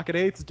off or pocket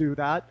eights do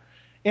that.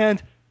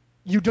 And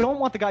you don't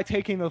want the guy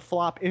taking the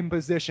flop in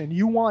position.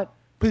 You want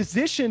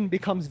position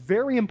becomes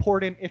very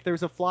important if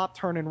there's a flop,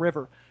 turn, and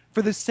river.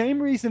 For the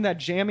same reason that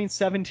jamming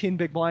 17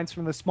 big blinds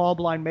from the small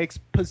blind makes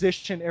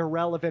position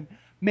irrelevant,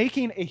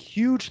 making a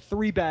huge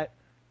 3-bet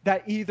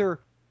that either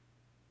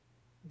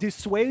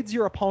dissuades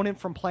your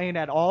opponent from playing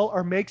at all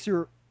or makes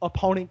your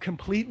opponent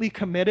completely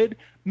committed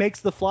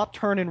makes the flop,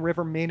 turn, and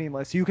river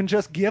meaningless. You can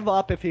just give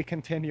up if he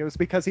continues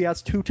because he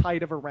has too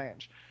tight of a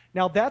range.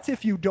 Now, that's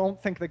if you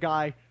don't think the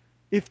guy,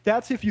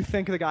 if you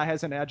think the guy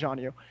has an edge on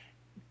you.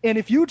 And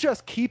if you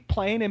just keep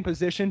playing in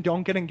position,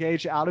 don't get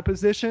engaged out of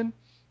position,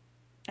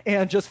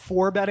 and just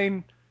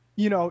 4-betting,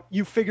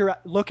 you figure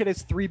out, look at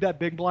his 3-bet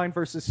big blind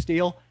versus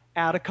steal,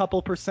 add a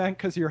couple percent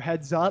because your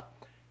head's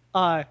up,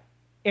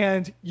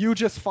 and you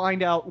just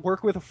find out,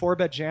 work with a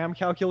 4-bet jam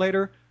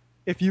calculator.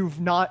 If you've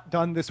not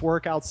done this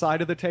work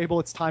outside of the table,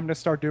 it's time to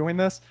start doing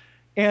this.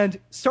 And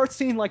start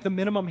seeing like the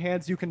minimum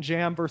hands you can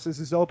jam versus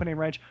his opening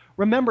range.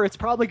 Remember, it's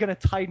probably going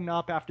to tighten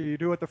up after you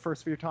do it the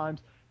first few times.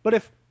 But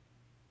if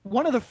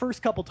one of the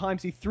first couple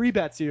times he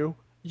 3-bets you,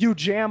 you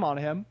jam on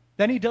him.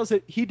 Then he does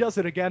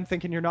it again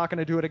thinking you're not going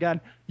to do it again.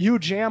 You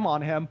jam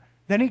on him.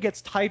 Then he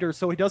gets tighter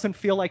so he doesn't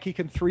feel like he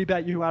can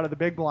 3-bet you out of the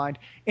big blind.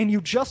 And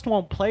you just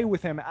won't play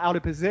with him out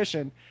of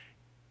position.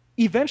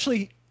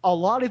 Eventually, a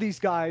lot of these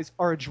guys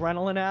are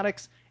adrenaline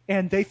addicts,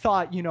 and they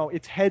thought,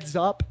 it's heads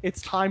up,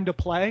 it's time to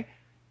play.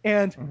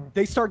 And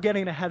they start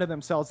getting ahead of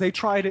themselves. They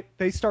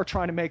start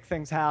trying to make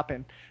things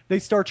happen. They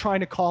start trying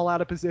to call out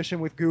a position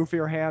with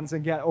goofier hands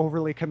and get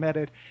overly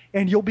committed.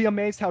 And you'll be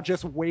amazed how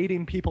just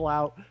waiting people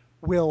out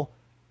will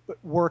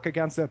work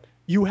against them.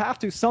 You have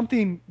to,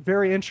 something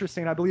very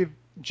interesting, I believe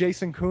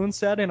Jason Kuhn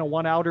said in a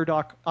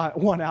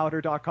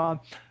oneouter.com.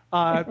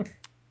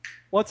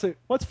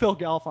 What's Phil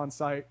Galfond's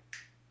site?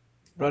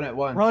 Run it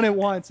once. Run it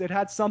once. It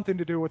had something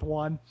to do with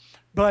one.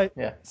 But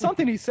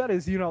something he said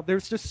is,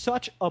 there's just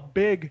such a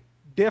big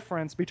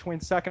difference between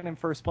second and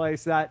first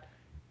place that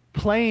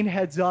playing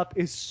heads up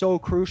is so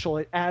crucial.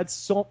 It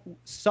adds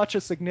such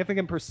a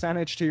significant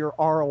percentage to your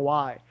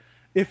ROI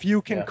if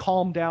you can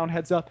calm down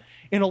heads up.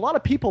 And a lot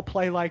of people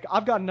play like,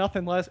 I've got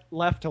nothing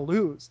left to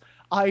lose.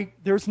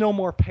 There's no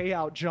more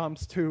payout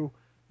jumps to,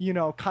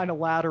 kind of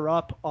ladder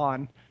up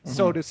on,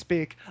 so to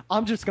speak.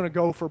 I'm just going to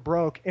go for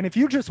broke. And if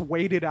you just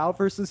wait it out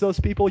versus those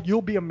people,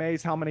 you'll be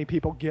amazed how many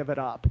people give it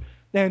up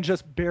and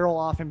just barrel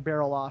off and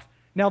barrel off.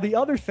 Now, the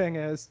other thing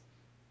is,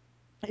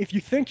 if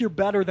you think you're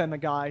better than the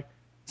guy,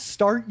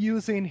 start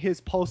using his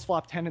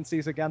post-flop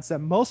tendencies against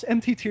them. Most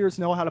MTTers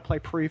know how to play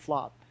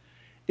pre-flop.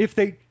 If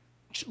they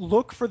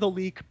look for the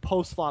leak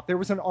post-flop, there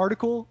was an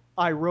article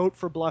I wrote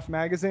for Bluff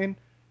Magazine.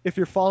 If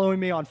you're following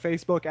me on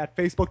Facebook at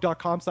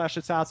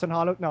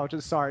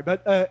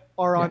facebook.com/assassinauto,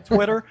 or on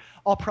Twitter,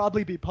 I'll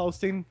probably be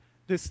posting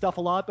this stuff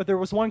a lot. But there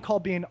was one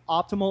called Being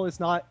Optimal is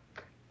Not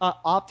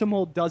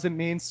Optimal Doesn't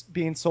Mean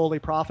Being Solely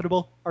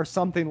Profitable, or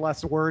something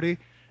less wordy.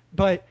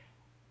 But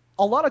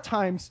a lot of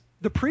times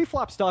the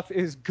pre-flop stuff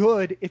is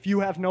good if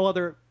you have no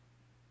other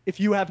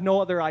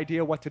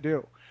idea what to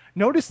do.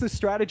 Notice the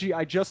strategy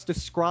I just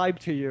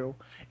described to you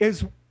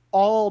is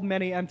all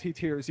many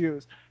MTTers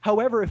use.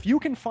 However, if you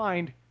can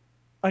find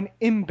an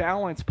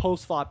imbalance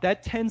post-flop,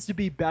 that tends to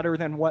be better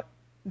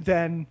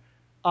than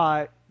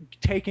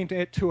taking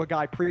it to a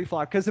guy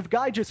pre-flop. Because if a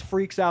guy just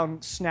freaks out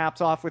and snaps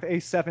off with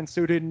ace-7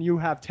 suited and you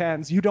have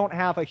tens, you don't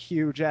have a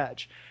huge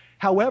edge.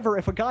 However,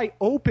 if a guy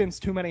opens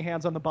too many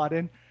hands on the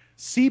button,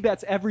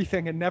 c-bets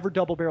everything and never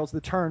double barrels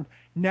the turn,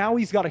 now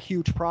he's got a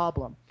huge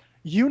problem.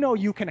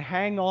 You can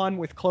hang on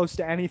with close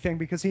to anything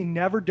because he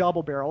never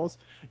double barrels.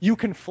 You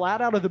can flat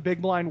out of the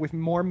big blind with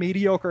more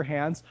mediocre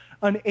hands.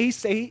 An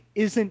ace-8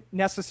 isn't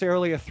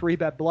necessarily a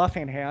 3-bet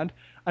bluffing hand,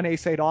 an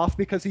ace-8 off,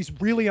 because he's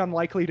really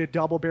unlikely to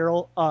double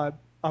barrel a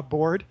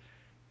board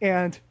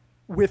and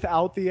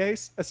without the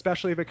ace,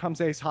 especially if it comes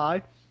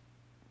ace-high.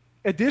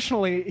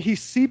 Additionally, he's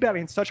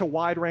c-betting such a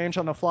wide range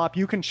on the flop,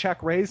 you can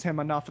check raise him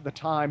enough of the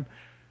time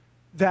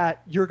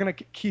that you're going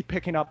to keep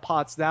picking up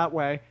pots that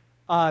way.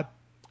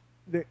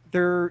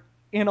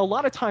 And a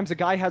lot of times a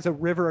guy has a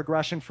river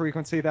aggression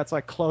frequency that's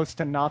like close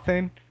to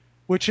nothing,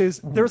 which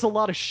is there's a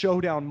lot of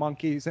showdown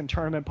monkeys in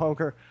tournament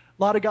poker.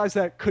 A lot of guys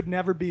that could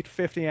never beat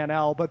 50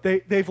 NL, but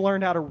they've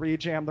learned how to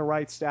rejam the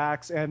right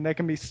stacks, and they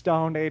can be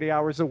stoned 80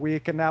 hours a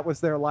week, and that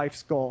was their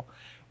life's goal.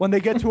 When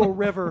they get to a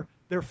river,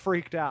 they're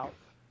freaked out.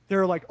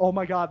 They're like, oh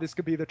my God, this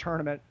could be the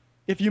tournament.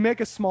 If you make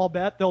a small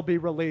bet, they'll be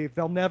relieved.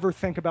 They'll never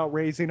think about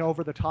raising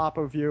over the top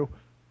of you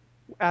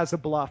as a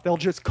bluff. They'll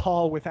just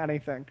call with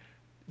anything.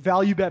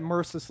 Value bet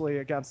mercilessly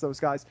against those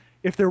guys.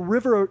 If their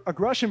river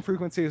aggression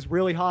frequency is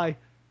really high,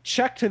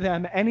 check to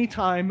them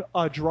anytime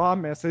a draw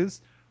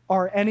misses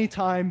or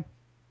anytime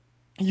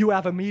you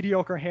have a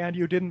mediocre hand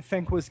you didn't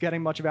think was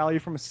getting much value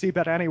from a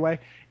c-bet anyway,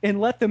 and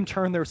let them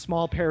turn their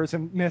small pairs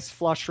and miss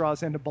flush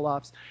draws into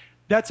bluffs.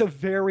 That's a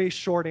very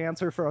short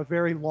answer for a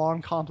very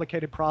long,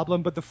 complicated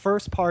problem, but the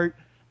first part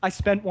I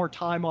spent more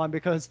time on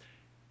because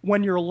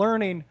when you're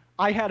learning,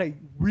 I had a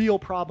real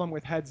problem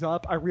with heads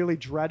up. I really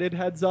dreaded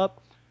heads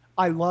up.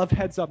 I love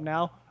heads up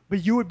now,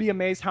 but you would be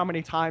amazed how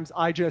many times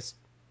I just,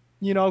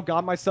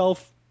 got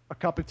myself a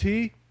cup of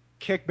tea,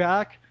 kicked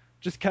back,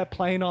 just kept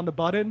playing on the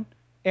button,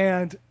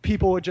 and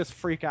people would just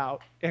freak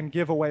out and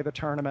give away the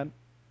tournament.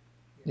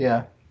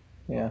 Yeah,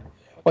 yeah.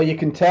 Well, you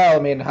can tell.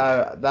 I mean,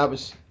 how that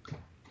was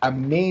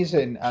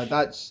amazing.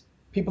 That's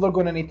people are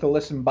going to need to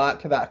listen back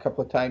to that a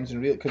couple of times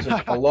and really because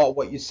there's a lot of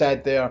what you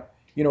said there.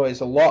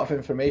 Is a lot of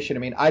information. I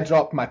mean, I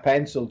dropped my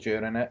pencil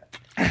during it,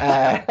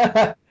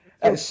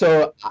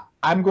 so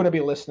I'm going to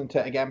be listening to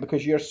it again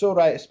because you're so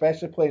right,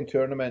 especially playing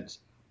tournaments,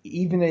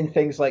 even in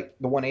things like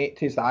the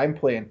 180s that I'm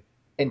playing.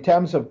 In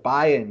terms of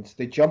buy-ins,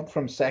 the jump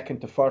from second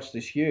to first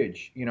is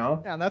huge. Yeah,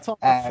 and that's on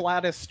the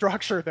flattest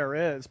structure there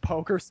is,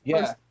 poker.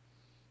 Yeah,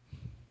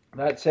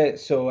 that's it.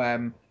 So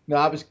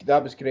no,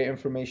 that was great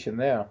information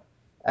there.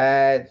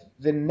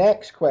 The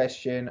next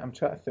question, I'm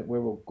trying to think where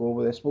we'll go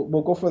with this.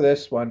 We'll go for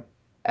this one.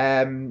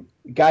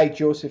 Guy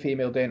Joseph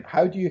emailed in,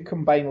 how do you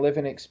combine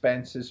living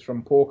expenses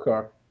from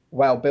poker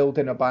while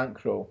building a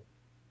bankroll?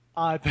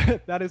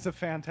 That is a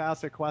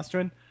fantastic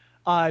question.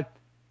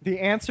 The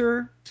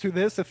answer to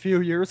this a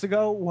few years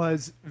ago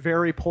was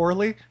very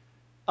poorly.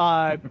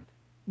 No,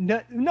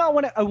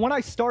 when I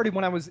started,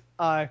 when I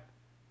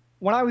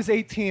was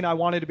 18, I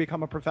wanted to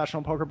become a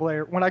professional poker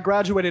player. When I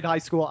graduated high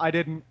school, I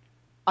didn't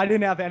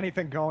have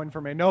anything going for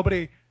me.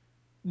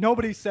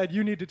 Nobody said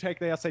you need to take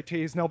the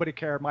SATs. Nobody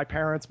cared. My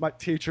parents, my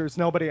teachers,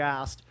 nobody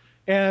asked.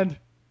 And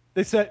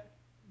they said,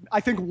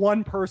 I think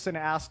one person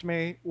asked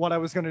me what I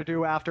was going to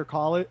do after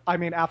college. I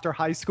mean, after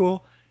high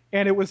school.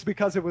 And it was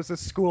because it was a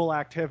school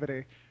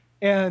activity.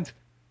 But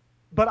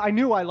I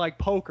knew I liked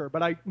poker,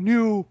 but I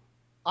knew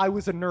I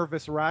was a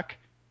nervous wreck.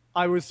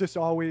 I was just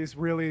always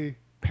really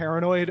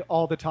paranoid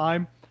all the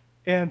time.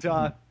 And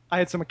I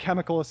had some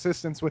chemical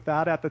assistance with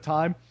that at the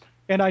time.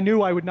 And I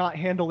knew I would not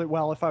handle it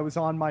well if I was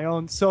on my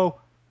own. So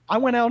I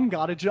went out and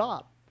got a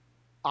job.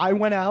 I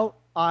went out.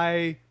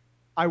 I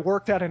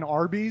worked at an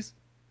Arby's.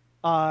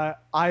 Let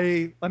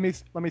me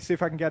see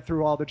if I can get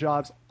through all the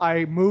jobs.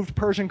 I moved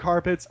Persian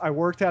carpets. I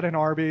worked at an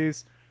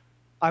Arby's.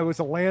 I was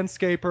a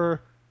landscaper.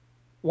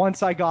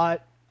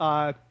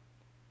 I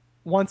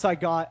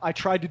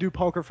tried to do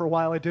poker for a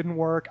while. It didn't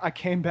work. I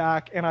came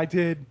back and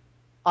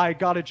I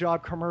got a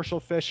job commercial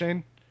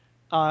fishing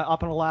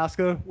up in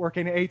Alaska,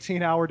 working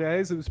 18-hour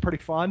days. It was pretty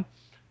fun.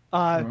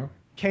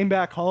 Came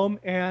back home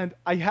and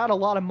I had a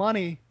lot of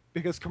money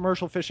because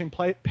commercial fishing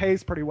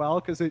pays pretty well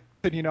because it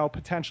could,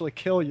 potentially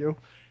kill you.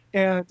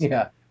 And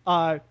Yeah.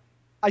 I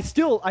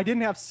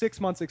didn't have 6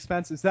 months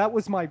expenses. That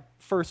was my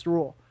first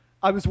rule.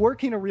 I was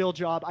working a real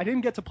job. I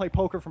didn't get to play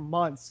poker for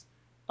months.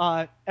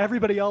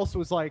 Everybody else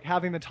was like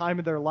having the time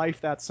of their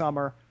life that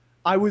summer.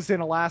 I was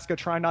in Alaska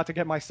trying not to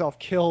get myself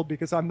killed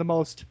because I'm the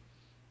most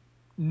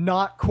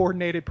not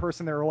coordinated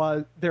person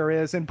there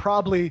is, and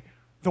probably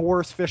the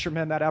worst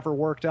fisherman that ever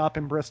worked up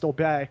in Bristol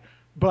Bay.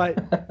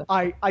 But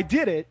I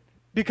did it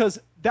because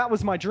that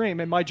was my dream,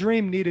 and my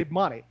dream needed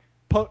money.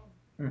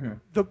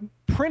 The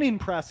printing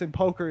press in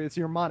poker is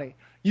your money.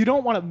 You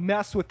don't want to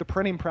mess with the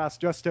printing press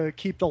just to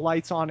keep the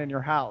lights on in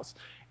your house.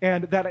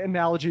 And that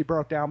analogy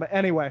broke down. But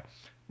anyway,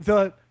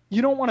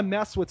 you don't want to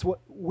mess with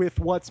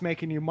what's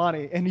making you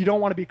money, and you don't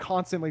want to be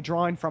constantly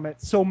drawing from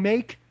it. So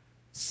make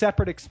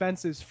separate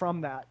expenses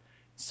from that.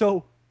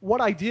 So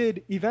what I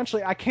did,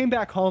 eventually I came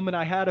back home and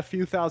I had a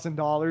few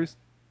 $1,000s.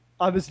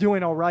 I was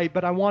doing all right,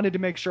 but I wanted to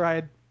make sure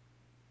I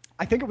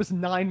think it was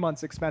 9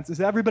 months expenses.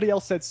 Everybody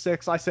else said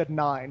 6. I said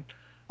 9.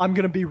 I'm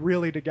going to be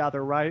really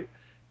together, right?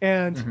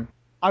 And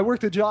I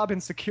worked a job in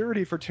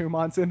security for 2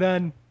 months, and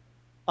then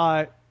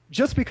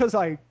just because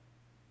I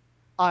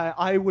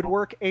would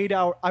work 8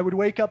 hours, I would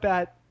wake up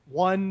at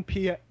 1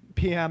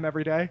 p.m.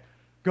 every day,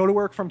 go to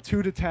work from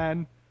 2 to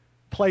 10,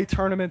 play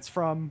tournaments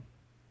from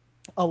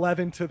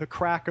 11 to the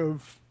crack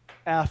of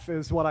F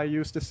is what I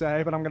used to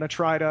say, but I'm going to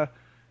try to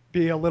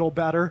be a little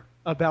better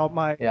about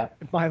my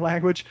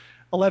language.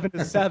 11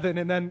 to 7,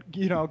 and then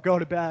go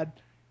to bed.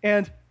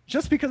 And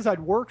just because I'd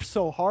worked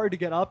so hard to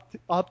get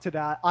up to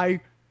that, I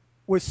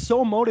was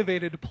so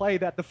motivated to play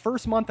that the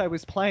first month I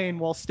was playing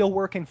while still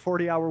working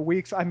 40-hour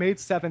weeks, I made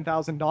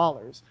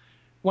 $7,000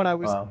 when I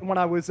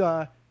was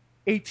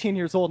 18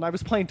 years old, and I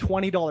was playing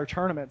 $20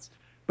 tournaments.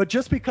 But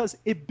just because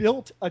it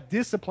built a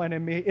discipline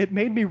in me, it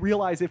made me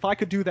realize if I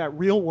could do that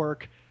real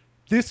work,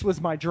 this was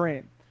my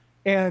dream.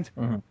 And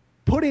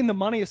putting the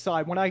money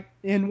aside, when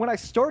I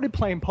started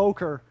playing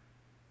poker,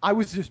 I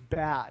was just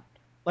bad,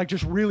 like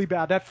just really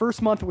bad. That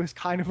first month was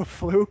kind of a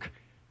fluke,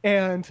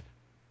 and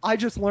I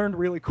just learned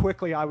really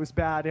quickly I was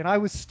bad, and I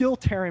was still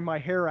tearing my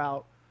hair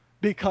out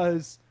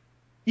because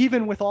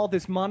even with all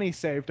this money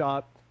saved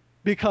up,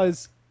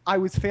 because I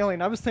was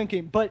failing, I was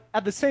thinking, but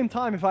at the same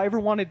time, if I ever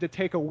wanted to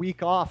take a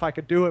week off, I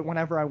could do it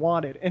whenever I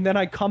wanted. And then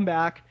I'd come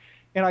back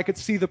and I could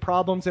see the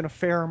problems in a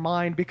fairer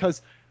mind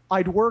because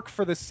I'd work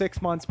for the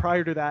 6 months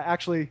prior to that.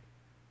 Actually,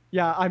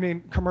 yeah, I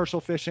mean, commercial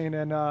fishing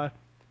and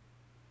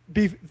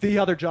the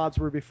other jobs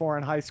were before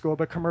in high school,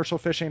 but commercial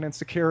fishing and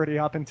security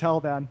up until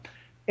then.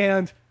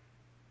 And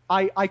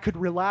I could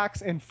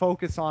relax and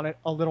focus on it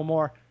a little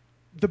more.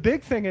 The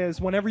big thing is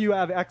whenever you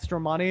have extra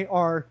money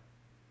or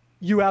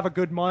you have a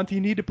good month,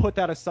 you need to put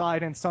that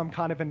aside in some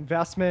kind of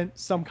investment,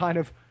 some kind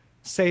of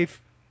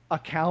safe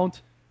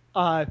account.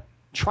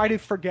 Try to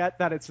forget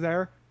that it's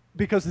there,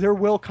 because there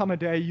will come a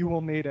day you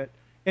will need it.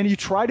 And you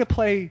try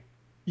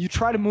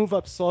to move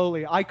up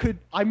slowly.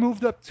 I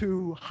moved up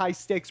to high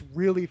stakes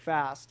really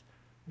fast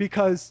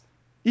because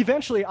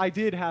eventually I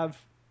did have,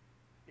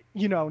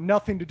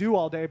 nothing to do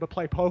all day but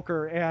play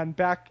poker. And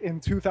back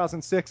in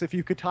 2006, if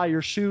you could tie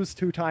your shoes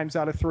 2 times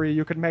out of 3,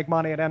 you could make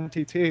money at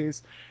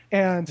MTTs.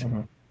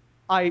 And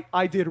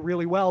I did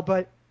really well.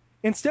 But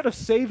instead of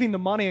saving the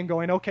money and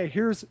going, okay,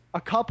 here's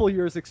a couple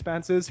years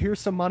expenses, here's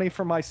some money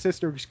from my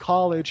sister's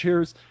college,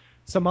 here's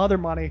some other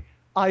money,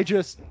 I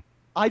just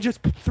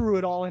threw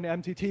it all into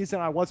MTTs,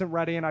 and I wasn't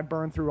ready, and I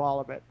burned through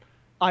all of it.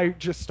 I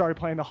just started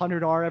playing the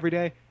 100R every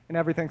day and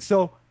everything.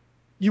 So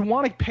you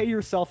want to pay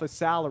yourself a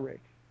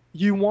salary.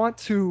 You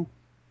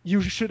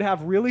should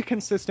have really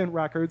consistent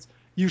records.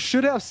 You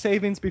should have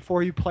savings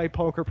before you play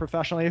poker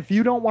professionally. If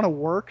you don't want to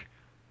work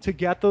to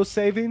get those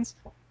savings,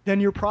 then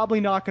you're probably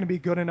not going to be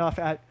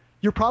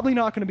you're probably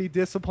not going to be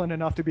disciplined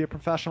enough to be a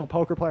professional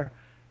poker player.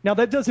 Now,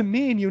 that doesn't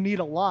mean you need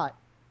a lot.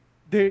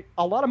 A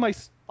lot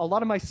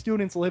of my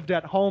students lived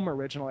at home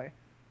originally.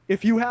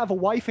 If you have a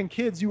wife and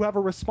kids, you have a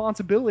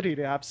responsibility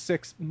to have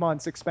 6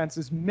 months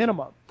expenses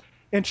minimum,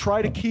 and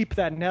try to keep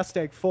that nest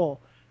egg full.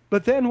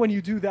 But then when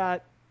you do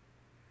that,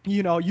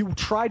 you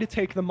try to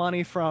take the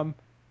money from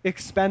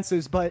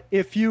expenses, but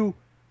you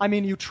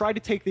try to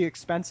take the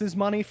expenses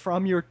money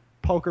from your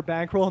poker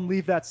bankroll and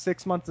leave that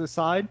 6 months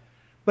aside.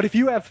 But if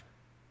you have,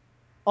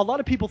 a lot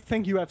of people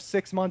think you have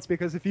 6 months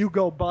because if you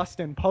go bust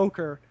in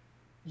poker,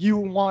 you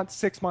want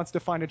 6 months to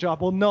find a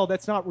job. Well, no,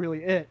 that's not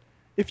really it.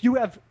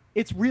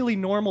 It's really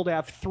normal to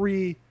have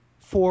 3,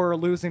 4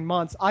 losing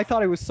months. I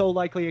thought it was so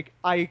likely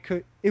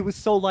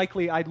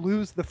I'd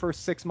lose the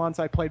first 6 months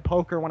I played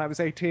poker when I was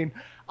 18.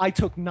 I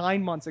took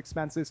 9 months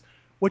expenses.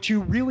 What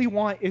you really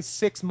want is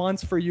 6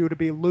 months for you to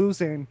be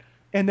losing,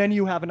 and then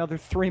you have another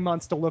 3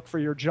 months to look for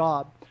your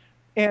job.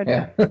 And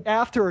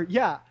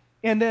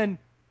and then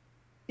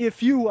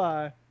if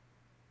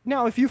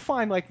you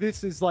find like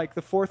this is like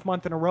the 4th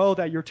month in a row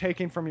that you're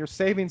taking from your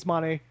savings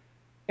money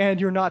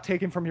and you're not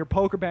taking from your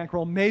poker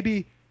bankroll,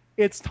 maybe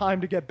it's time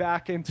to get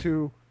back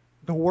into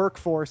the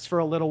workforce for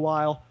a little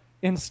while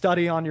and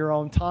study on your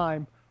own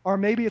time. Or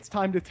maybe it's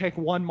time to take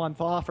 1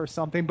 month off or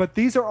something. But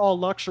these are all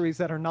luxuries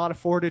that are not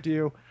afforded to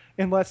you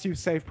unless you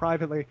save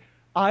privately.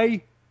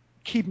 I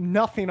keep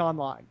nothing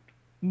online.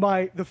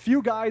 The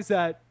few guys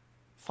that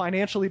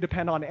financially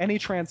depend on any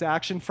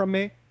transaction from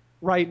me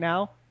right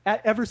now,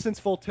 ever since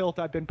Full Tilt,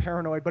 I've been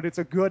paranoid, but it's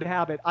a good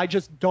habit. I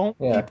just don't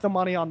keep the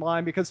money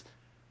online because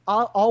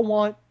I'll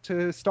want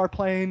to start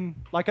playing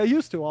like I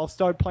used to. I'll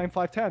start playing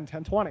 510,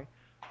 1020.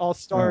 I'll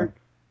start,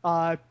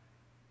 like,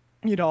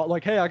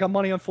 hey, I got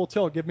money on Full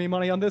Tilt. Give me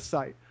money on this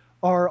site.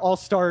 Or I'll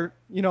start,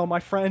 my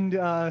friend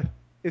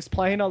is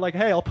playing. I'm like,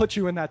 hey, I'll put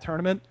you in that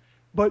tournament.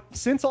 But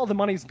since all the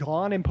money's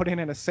gone and put in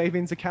a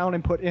savings account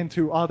and put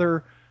into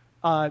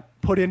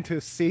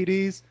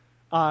CDs,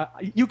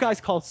 you guys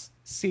call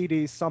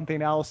CDs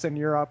something else in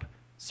Europe.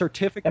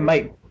 Certificate. It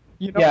might.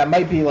 Yeah, it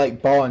might be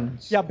like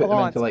bonds. Yeah, put bonds,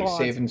 them into like bonds.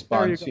 savings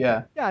bonds.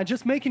 Yeah. Yeah,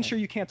 just making sure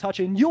you can't touch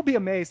it, and you'll be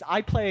amazed.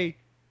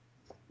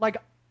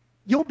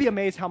 You'll be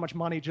amazed how much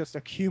money just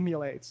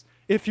accumulates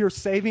if you're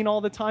saving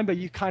all the time, but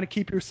you kind of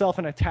keep yourself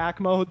in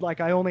attack mode.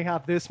 Like, I only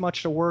have this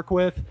much to work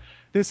with.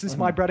 This is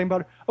my bread and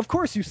butter. Of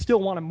course, you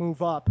still want to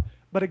move up,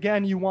 but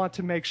again, you want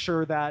to make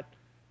sure that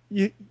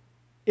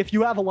if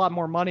you have a lot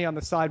more money on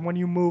the side, when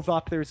you move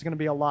up, there's going to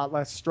be a lot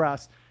less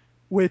stress,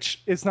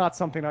 which is not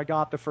something I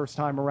got the first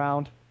time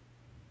around.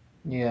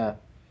 Yeah.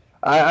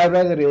 I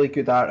read a really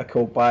good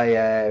article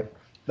by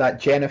that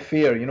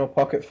Jennifer,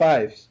 Pocket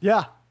Fives.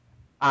 Yeah.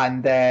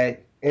 And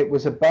it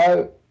was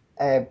about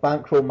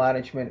bankroll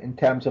management in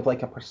terms of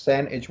like a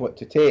percentage what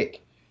to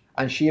take.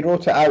 And she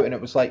wrote it out, and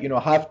it was like,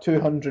 have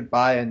 200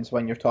 buy-ins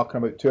when you're talking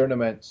about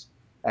tournaments,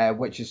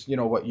 which is,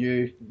 what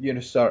you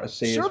sort of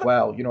say as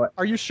well.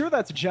 Are you sure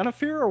that's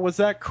Jennifer, or was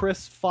that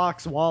Chris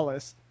Fox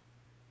Wallace?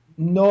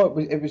 No,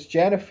 it was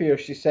Jennifer.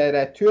 She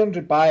said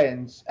 200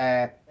 buy-ins,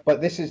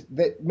 but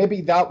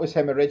maybe that was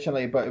him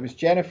originally, but it was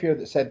Jennifer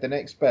that said the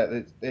next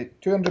bit, that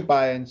 200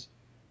 buy-ins,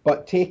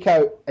 but take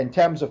out, in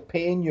terms of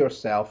paying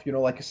yourself,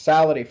 like a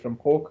salary from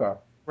poker,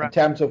 right. In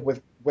terms of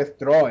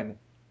withdrawing,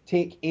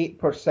 take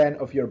 8%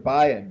 of your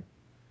buy-in.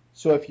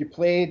 So if you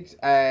played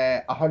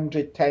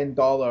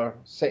 $110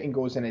 sitting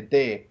goes in a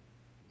day,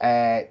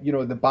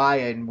 the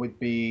buy-in would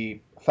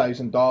be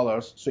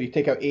 $1,000. So you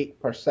take out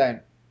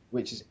 8%,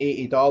 which is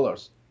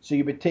 $80. So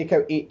you would take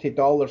out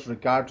 $80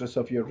 regardless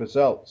of your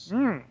results.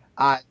 And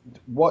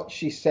what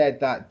she said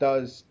that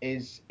does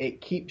is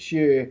it keeps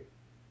you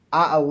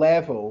at a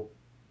level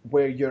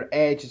where your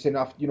edge is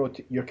enough,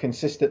 you're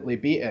consistently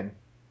beaten.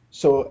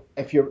 So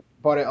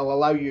but it'll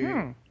allow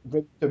you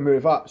to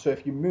move up. So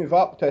if you move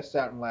up to a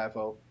certain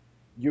level,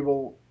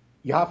 you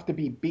have to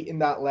be beating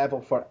that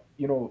level for,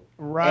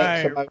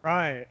 X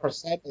amount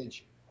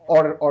percentage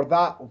or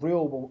that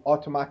rule will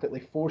automatically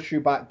force you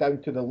back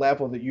down to the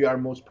level that you are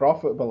most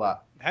profitable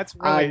at. That's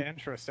really And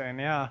interesting.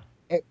 Yeah.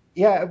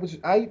 yeah, it was.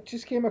 I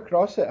just came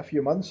across it a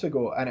few months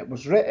ago, and it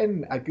was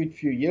written a good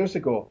few years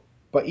ago.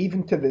 But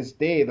even to this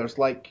day, there's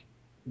like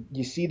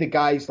you see the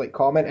guys like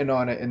commenting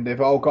on it, and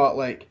they've all got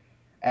like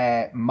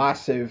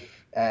massive,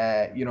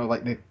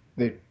 like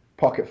the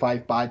Pocket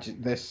Five badge,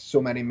 this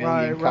so many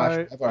million cash,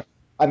 Right. whatever,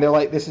 and they're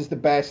like, this is the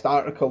best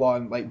article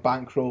on like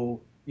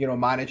bankroll,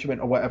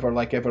 management or whatever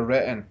like ever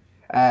written.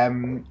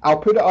 I'll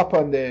put it up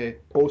on the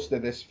post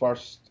of this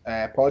first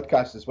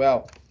podcast as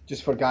well,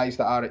 just for guys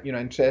that are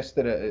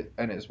interested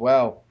in it as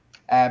well.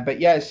 But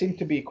yeah, it seemed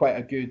to be quite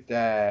a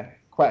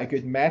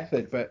good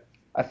method. But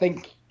I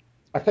think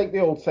I think the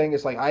old thing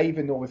is like I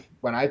even know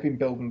when I've been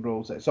building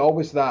rules, it's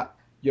always that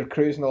you're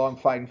cruising along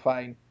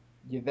fine.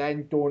 You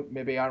then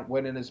aren't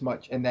winning as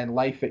much, and then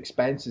life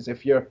expenses.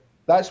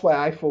 That's why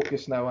I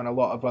focus now on a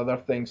lot of other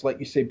things, like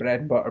you say,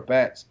 bread and butter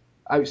bets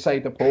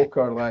outside of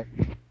poker. Like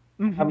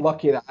I'm Hmm.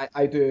 lucky that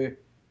I do,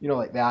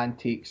 like the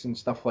antiques and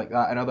stuff like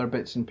that and other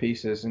bits and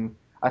pieces. And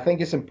I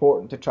think it's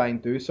important to try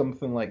and do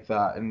something like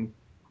that. And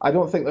I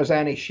don't think there's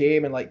any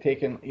shame in like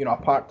taking, a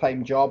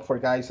part-time job for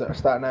guys that are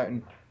starting out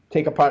and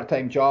take a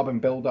part-time job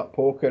and build up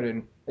poker.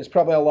 And it's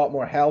probably a lot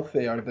more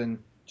healthier than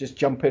just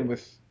jumping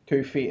with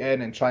 2 feet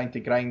in and trying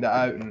to grind it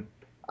out. And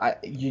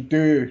you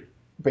do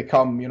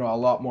become, a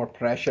lot more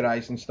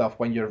pressurized and stuff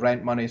when your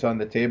rent money's on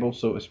the table,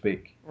 so to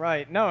speak.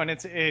 Right. No, and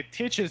it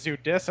teaches you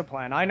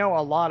discipline. I know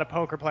a lot of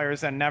poker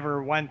players that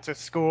never went to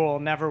school,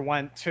 never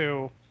went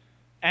to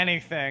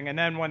anything, and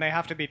then when they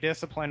have to be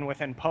disciplined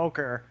within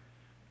poker,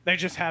 they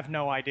just have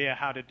no idea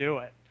how to do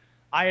it.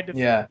 I had to,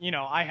 Yeah.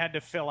 I had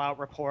to fill out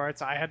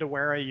reports. I had to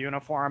wear a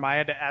uniform. I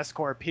had to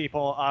escort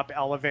people up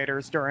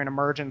elevators during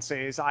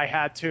emergencies. I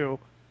had to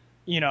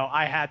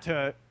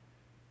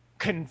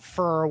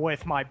confer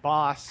with my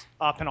boss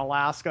up in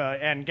Alaska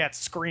and get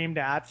screamed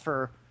at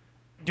for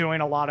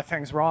doing a lot of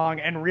things wrong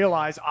and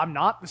realize I'm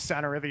not the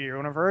center of the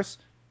universe.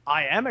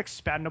 I am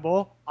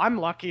expendable. I'm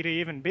lucky to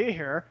even be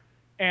here.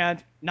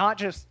 And not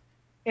just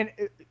and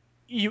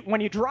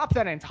when you drop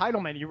that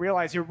entitlement, you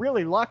realize you're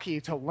really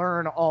lucky to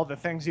learn all the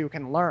things you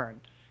can learn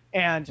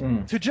and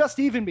Mm. to just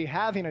even be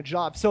having a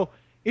job. So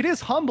it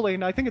is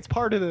humbling. I think it's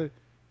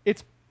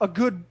a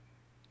good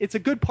it's a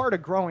good part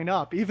of growing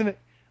up. Even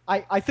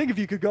I think if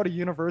you could go to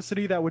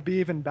university, that would be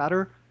even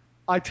better.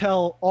 I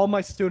tell all my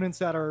students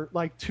that are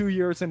like 2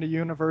 years into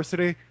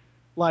university,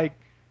 like,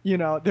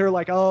 they're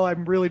like, oh,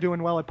 I'm really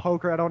doing well at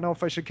poker. I don't know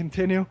if I should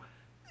continue.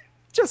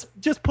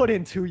 Just put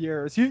in 2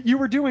 years. You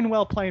were doing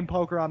well playing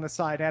poker on the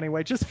side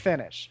anyway. Just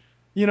finish.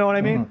 You know what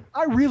I mean? Mhm.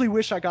 I really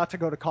wish I got to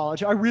go to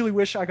college. I really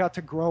wish I got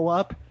to grow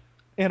up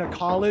in a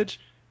college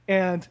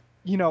and,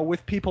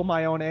 with people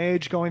my own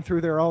age going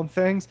through their own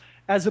things,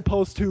 as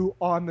opposed to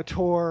on the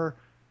tour,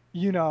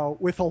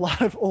 with a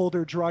lot of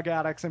older drug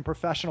addicts and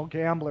professional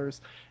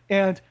gamblers.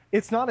 And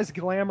it's not as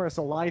glamorous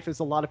a life as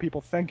a lot of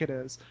people think it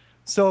is.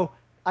 So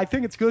I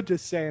think it's good to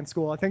stay in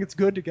school. I think it's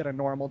good to get a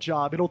normal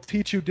job. It'll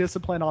teach you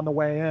discipline on the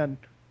way in.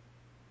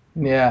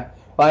 Yeah,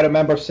 well, I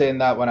remember saying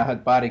that when I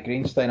had Barry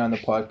Greenstein on the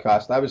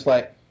podcast. I was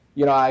like,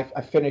 I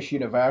finished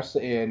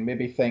university and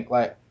maybe think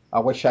like, I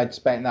wish I'd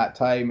spent that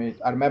time.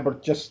 I remember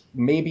just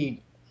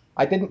maybe,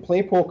 I didn't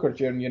play poker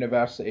during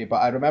university, but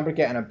I remember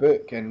getting a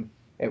book and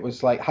it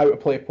was like how to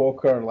play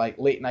poker, like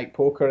late night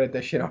poker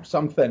edition or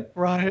something.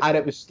 Right. And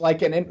it was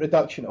like an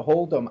introduction to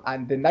Hold'em.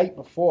 And the night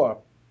before,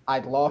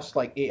 I'd lost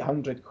like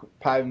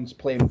 £800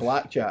 playing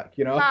blackjack.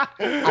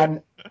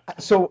 And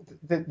so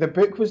the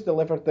book was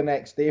delivered the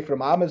next day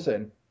from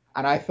Amazon,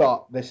 and I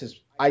thought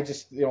I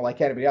just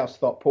like anybody else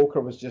thought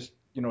poker was just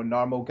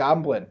normal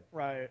gambling,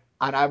 Right.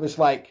 and I was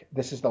like,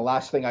 this is the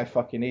last thing I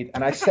fucking need,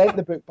 and I sent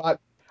the book back.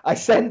 I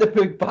sent the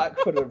book back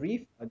for a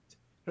refund,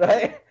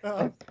 right? Oh,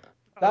 And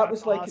that that's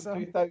was like in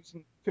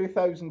awesome.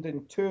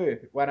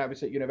 2002 when I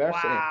was at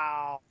university,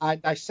 Wow. and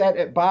I sent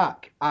it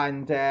back,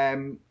 and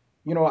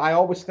I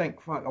always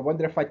think, fuck, I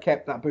wonder if I'd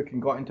kept that book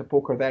and got into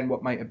poker then,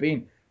 what might have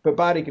been. But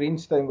Barry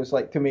Greenstein was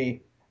like to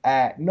me,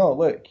 no,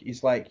 look,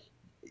 he's like,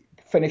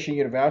 finishing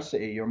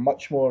university, you're a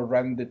much more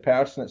rounded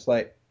person. It's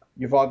like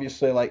you've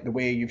obviously like the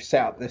way you've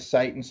set up this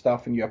site and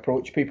stuff, and you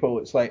approach people.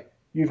 It's like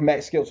you've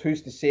met skills.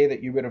 Who's to say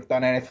that you would have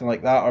done anything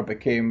like that or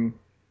became,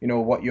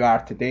 what you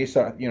are today?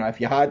 Sort of,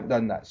 if you hadn't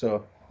done that.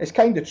 So it's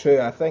kind of true.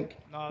 I think,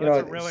 No,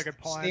 that's a really good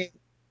point.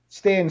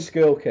 stay in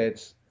school,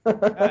 kids.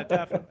 Yeah,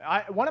 definitely.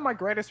 One of my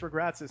greatest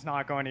regrets is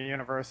not going to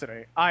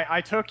university. I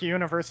took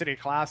university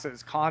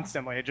classes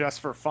constantly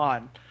just for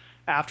fun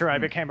after I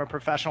became a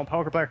professional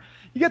poker player.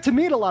 You get to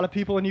meet a lot of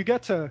people and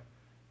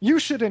you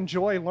should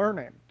enjoy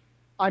learning.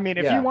 I mean,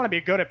 if you Yeah, want to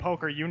be good at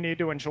poker, you need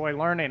to enjoy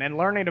learning, and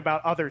learning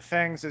about other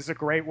things is a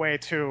great way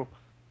to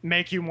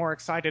make you more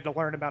excited to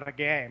learn about a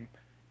game.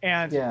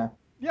 And yeah.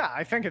 yeah,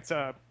 I think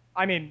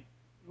I mean,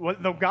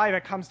 the guy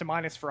that comes to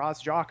mind is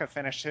Faraz Jaka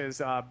finished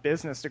his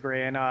business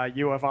degree in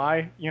U of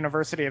I,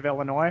 University of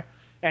Illinois,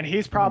 and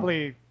he's Mhm.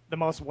 probably the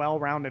most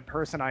well-rounded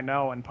person I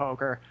know in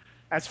poker.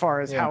 as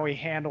far as Yeah. how he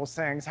handles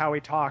things, how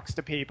he talks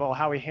to people,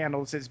 how he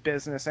handles his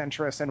business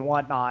interests and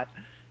whatnot.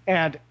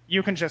 And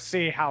you can just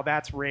see how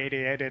that's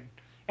radiated.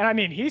 And I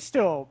mean, he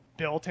still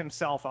built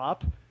himself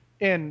up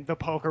in the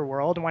poker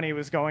world when he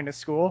was going to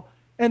school.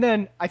 And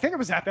then I think it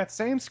was at that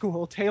same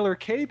school, Taylor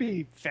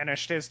Cabey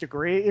finished his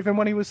degree even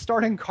when he was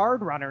starting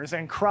card runners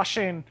and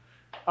crushing,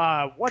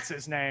 what's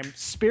his name,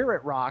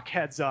 Spirit Rock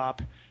heads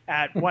up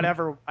at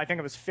whatever, I think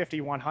it was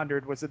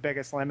 5,100 was the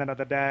biggest limit of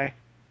the day.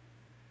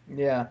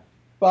 Yeah,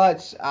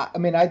 but I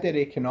mean, I did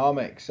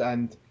economics,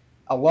 and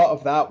a lot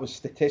of that was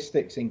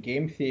statistics and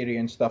game theory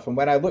and stuff. And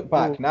when I look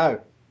back Ooh. now,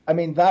 I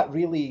mean, that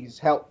really has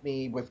helped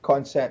me with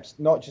concepts,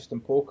 not just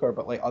in poker,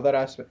 but like other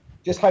aspects,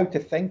 just how to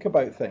think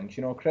about things,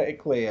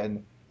 critically.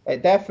 And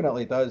it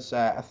definitely does.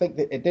 I think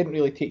that it didn't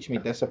really teach me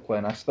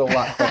discipline. I still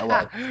lack quite a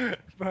lot.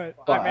 but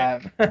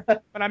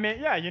But I mean,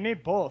 yeah, you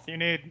need both. You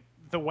need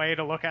the way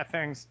to look at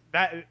things.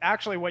 That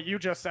actually, what you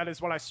just said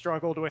is what I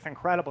struggled with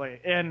incredibly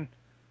in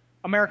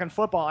American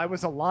football. I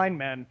was a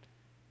lineman,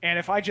 and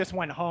if I just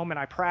went home and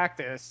I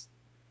practiced,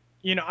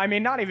 I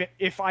mean, not even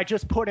if I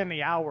just put in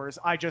the hours,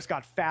 I just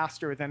got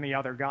faster than the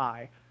other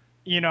guy.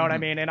 You know what I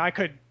mean? And I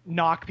could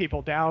knock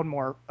people down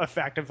more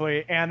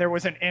effectively, and there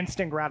was an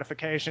instant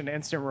gratification,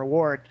 instant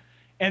reward.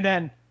 And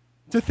then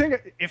to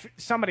think, if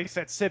somebody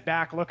said, sit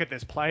back, look at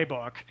this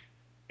playbook,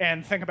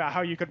 and think about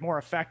how you could more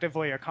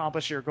effectively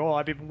accomplish your goal,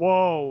 I'd be,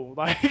 whoa,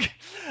 like,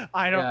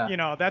 I don't,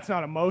 Yeah. that's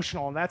not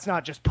emotional, and that's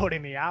not just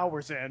putting the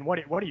hours in. What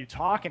are you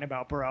talking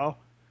about, bro?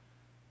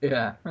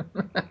 Yeah.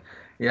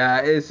 Yeah,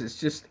 it is. It's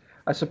just,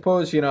 I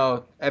suppose,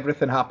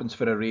 everything happens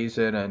for a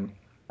reason,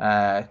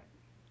 and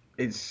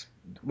it's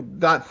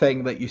that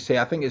thing that you say.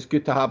 I think it's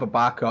good to have a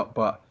backup,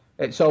 but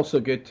it's also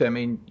good to, I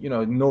mean,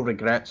 no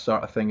regrets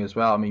sort of thing as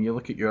well. I mean, you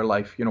look at your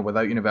life,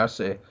 without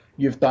university,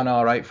 you've done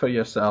all right for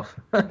yourself.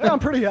 Yeah, I'm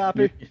pretty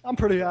happy. I'm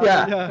pretty happy,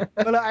 Yeah. yeah.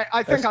 But I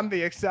think That's- I'm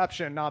the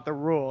exception, not the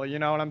rule. You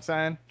know what I'm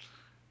saying?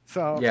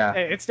 So yeah.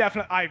 it's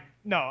definitely,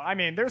 I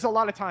mean, there's a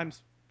lot of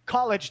times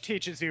college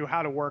teaches you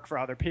how to work for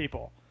other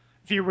people,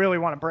 if you really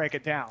want to break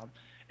it down.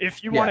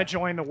 If you want Yeah. to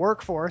join the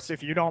workforce,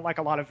 if you don't like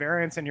a lot of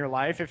variance in your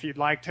life, if you'd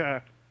like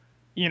to,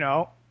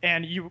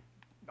 and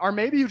or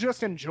maybe you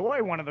just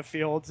enjoy one of the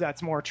fields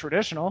that's more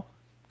traditional,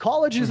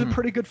 college is a Mhm.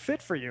 pretty good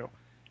fit for you.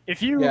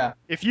 If you Yeah.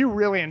 if you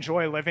really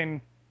enjoy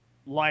living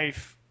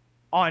life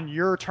on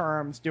your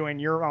terms, doing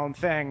your own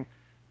thing,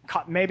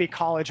 maybe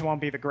college won't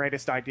be the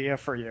greatest idea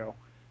for you.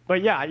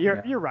 But yeah,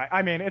 Yeah. you're right.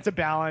 I mean, it's a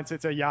balance.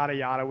 It's a yada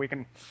yada. We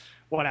can,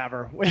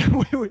 whatever.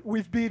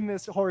 We've beaten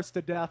this horse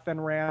to death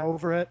and ran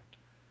over it.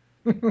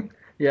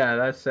 Yeah,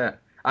 that's it.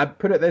 I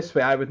put it this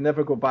way, I would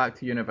never go back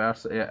to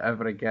university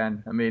ever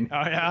again. I mean,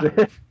 Oh yeah,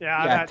 yeah.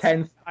 yeah, That's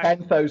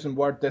 10,000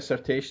 word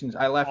dissertations.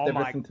 I left oh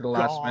my everything to the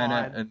last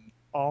minute, god. and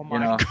Oh you my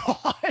know,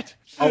 god.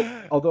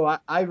 although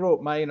I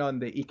wrote mine on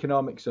the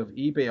economics of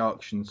eBay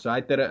auctions, so I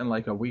did it in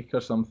like a week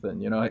or something,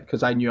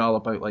 because I knew all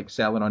about like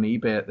selling on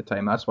eBay at the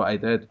time. That's what I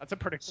did. That's a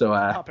pretty cool So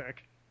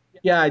topic.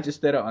 yeah, I just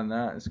did it on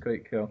that. It's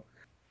quite cool.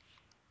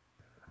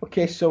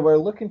 Okay, so we're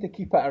looking to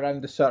keep it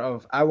around the sort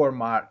of hour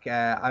mark.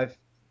 I've,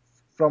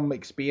 from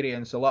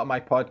experience, a lot of my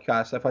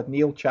podcasts, I've had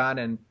Neil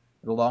Channon,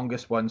 the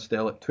longest one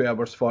still, at 2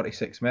 hours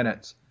 46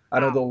 minutes.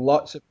 I know Wow. that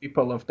lots of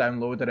people have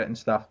downloaded it and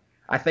stuff.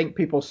 I think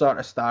people sort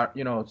of start,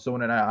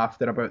 zoning out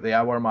after about the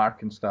hour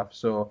mark and stuff.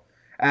 So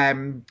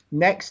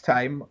next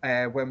time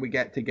when we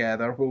get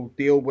together, we'll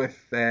deal with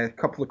a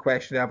couple of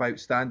questions I have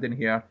outstanding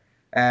here.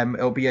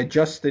 It'll be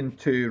adjusting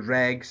to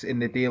regs in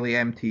the daily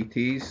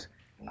MTTs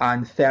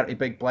and 30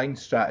 big blind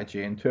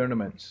strategy in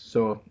tournaments.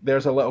 So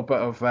there's a little bit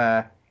of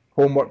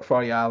homework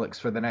for you, Alex,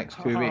 for the next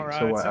 2 weeks or All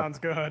right, whatever. sounds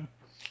good.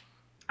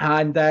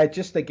 And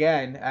just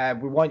again,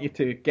 we want you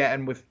to get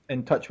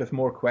in touch with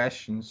more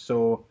questions.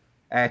 So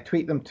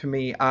tweet them to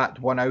me at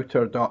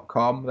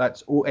oneouter.com.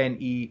 That's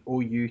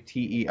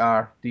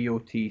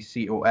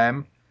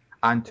ONEOUTERDOTCOM.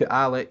 And to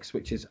Alex,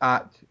 which is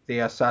at the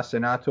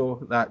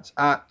Assassinato. That's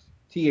at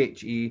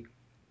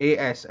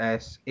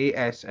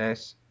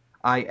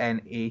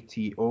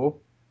TheAssassinAto.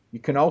 You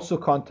can also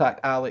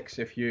contact Alex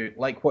if you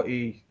like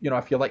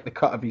if you like the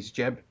cut of his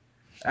jib.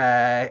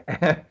 Uh,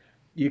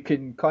 you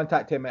can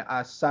contact him at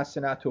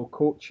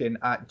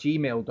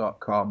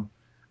assassinatocoaching@gmail.com,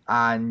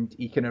 and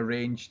he can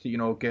arrange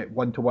to get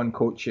one-to-one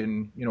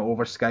coaching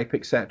over Skype,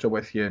 etc.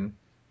 with you, and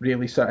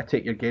really sort of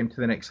take your game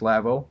to the next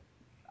level.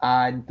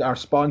 And our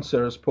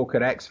sponsors,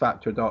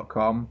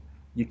 pokerxfactor.com,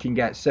 you can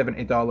get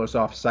 $70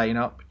 off sign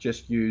up.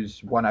 Just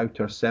use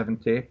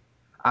OneOuter70.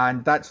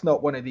 And that's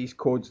not one of these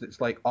codes that's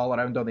like all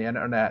around on the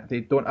internet. They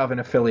don't have an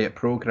affiliate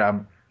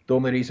program. The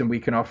only reason we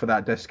can offer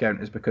that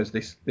discount is because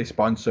they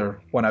sponsor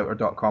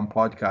OneOuter.com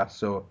podcast.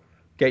 So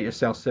get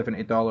yourself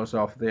 $70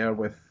 off there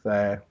with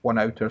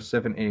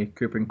OneOuter70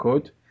 coupon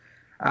code.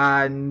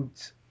 And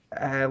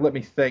let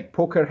me think.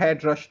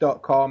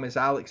 PokerHeadRush.com is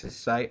Alex's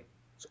site.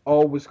 It's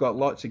always got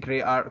lots of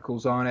great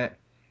articles on it.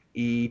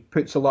 He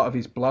puts a lot of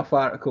his bluff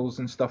articles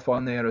and stuff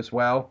on there as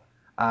well,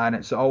 and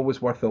it's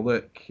always worth a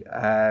look.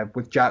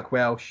 With Jack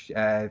Welsh,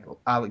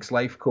 Alex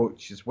Life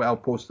Coach as well,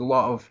 posts a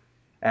lot of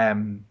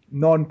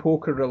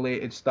non-poker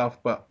related stuff,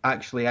 but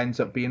actually ends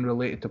up being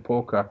related to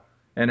poker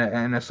in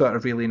a sort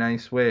of really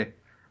nice way.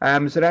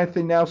 Is there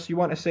anything else you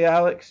want to say,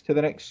 Alex, to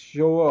the next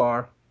show?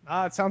 Or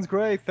It sounds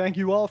great. Thank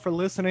you all for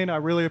listening. I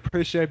really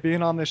appreciate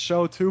being on this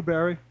show too,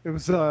 Barry.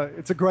 It's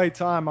a great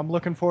time. I'm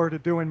looking forward to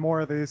doing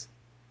more of these.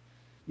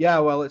 yeah,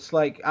 well, it's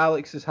like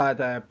Alex has had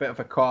a bit of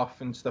a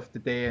cough and stuff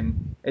today,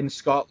 and in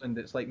Scotland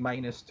it's like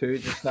 -2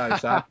 just now,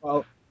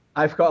 so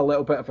I've got a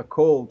little bit of a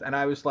cold, and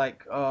I was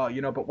like, oh,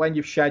 but when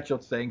you've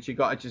scheduled things, you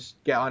got to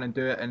just get on and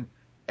do it. And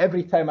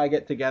every time I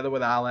get together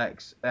with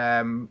Alex,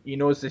 he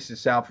knows this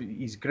himself.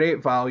 He's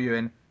great value,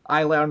 and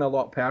I learn a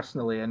lot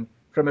personally, and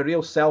from a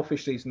real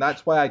selfish reason.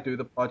 That's why I do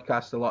the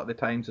podcast a lot of the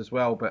times as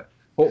well. But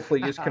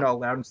hopefully, you can all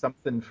learn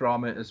something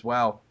from it as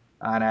well,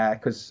 and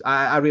because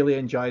I really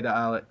enjoyed it,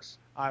 Alex.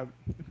 I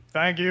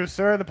thank you,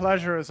 sir. The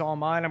pleasure is all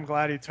mine. I'm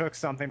glad you took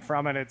something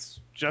from it.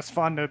 It's just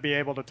fun to be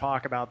able to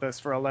talk about this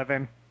for a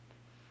living.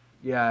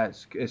 Yeah,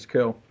 it's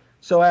cool.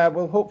 So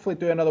we'll hopefully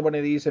do another one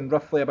of these in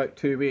roughly about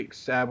 2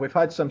 weeks. We've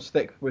had some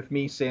stick with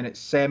me saying it's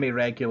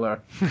semi-regular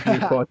new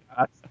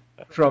podcast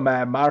from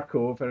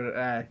Marco over,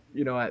 at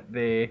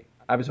the.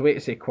 I was waiting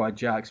to say Quad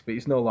Jacks, but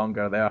he's no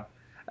longer there.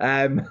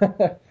 Um,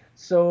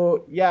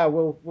 so yeah,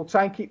 we'll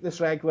try and keep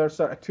this regular,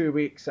 sort of 2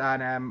 weeks,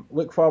 and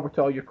look forward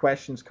to all your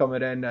questions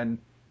coming in, and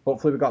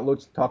hopefully we've got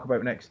loads to talk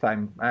about next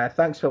time.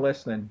 Thanks for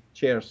listening.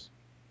 Cheers.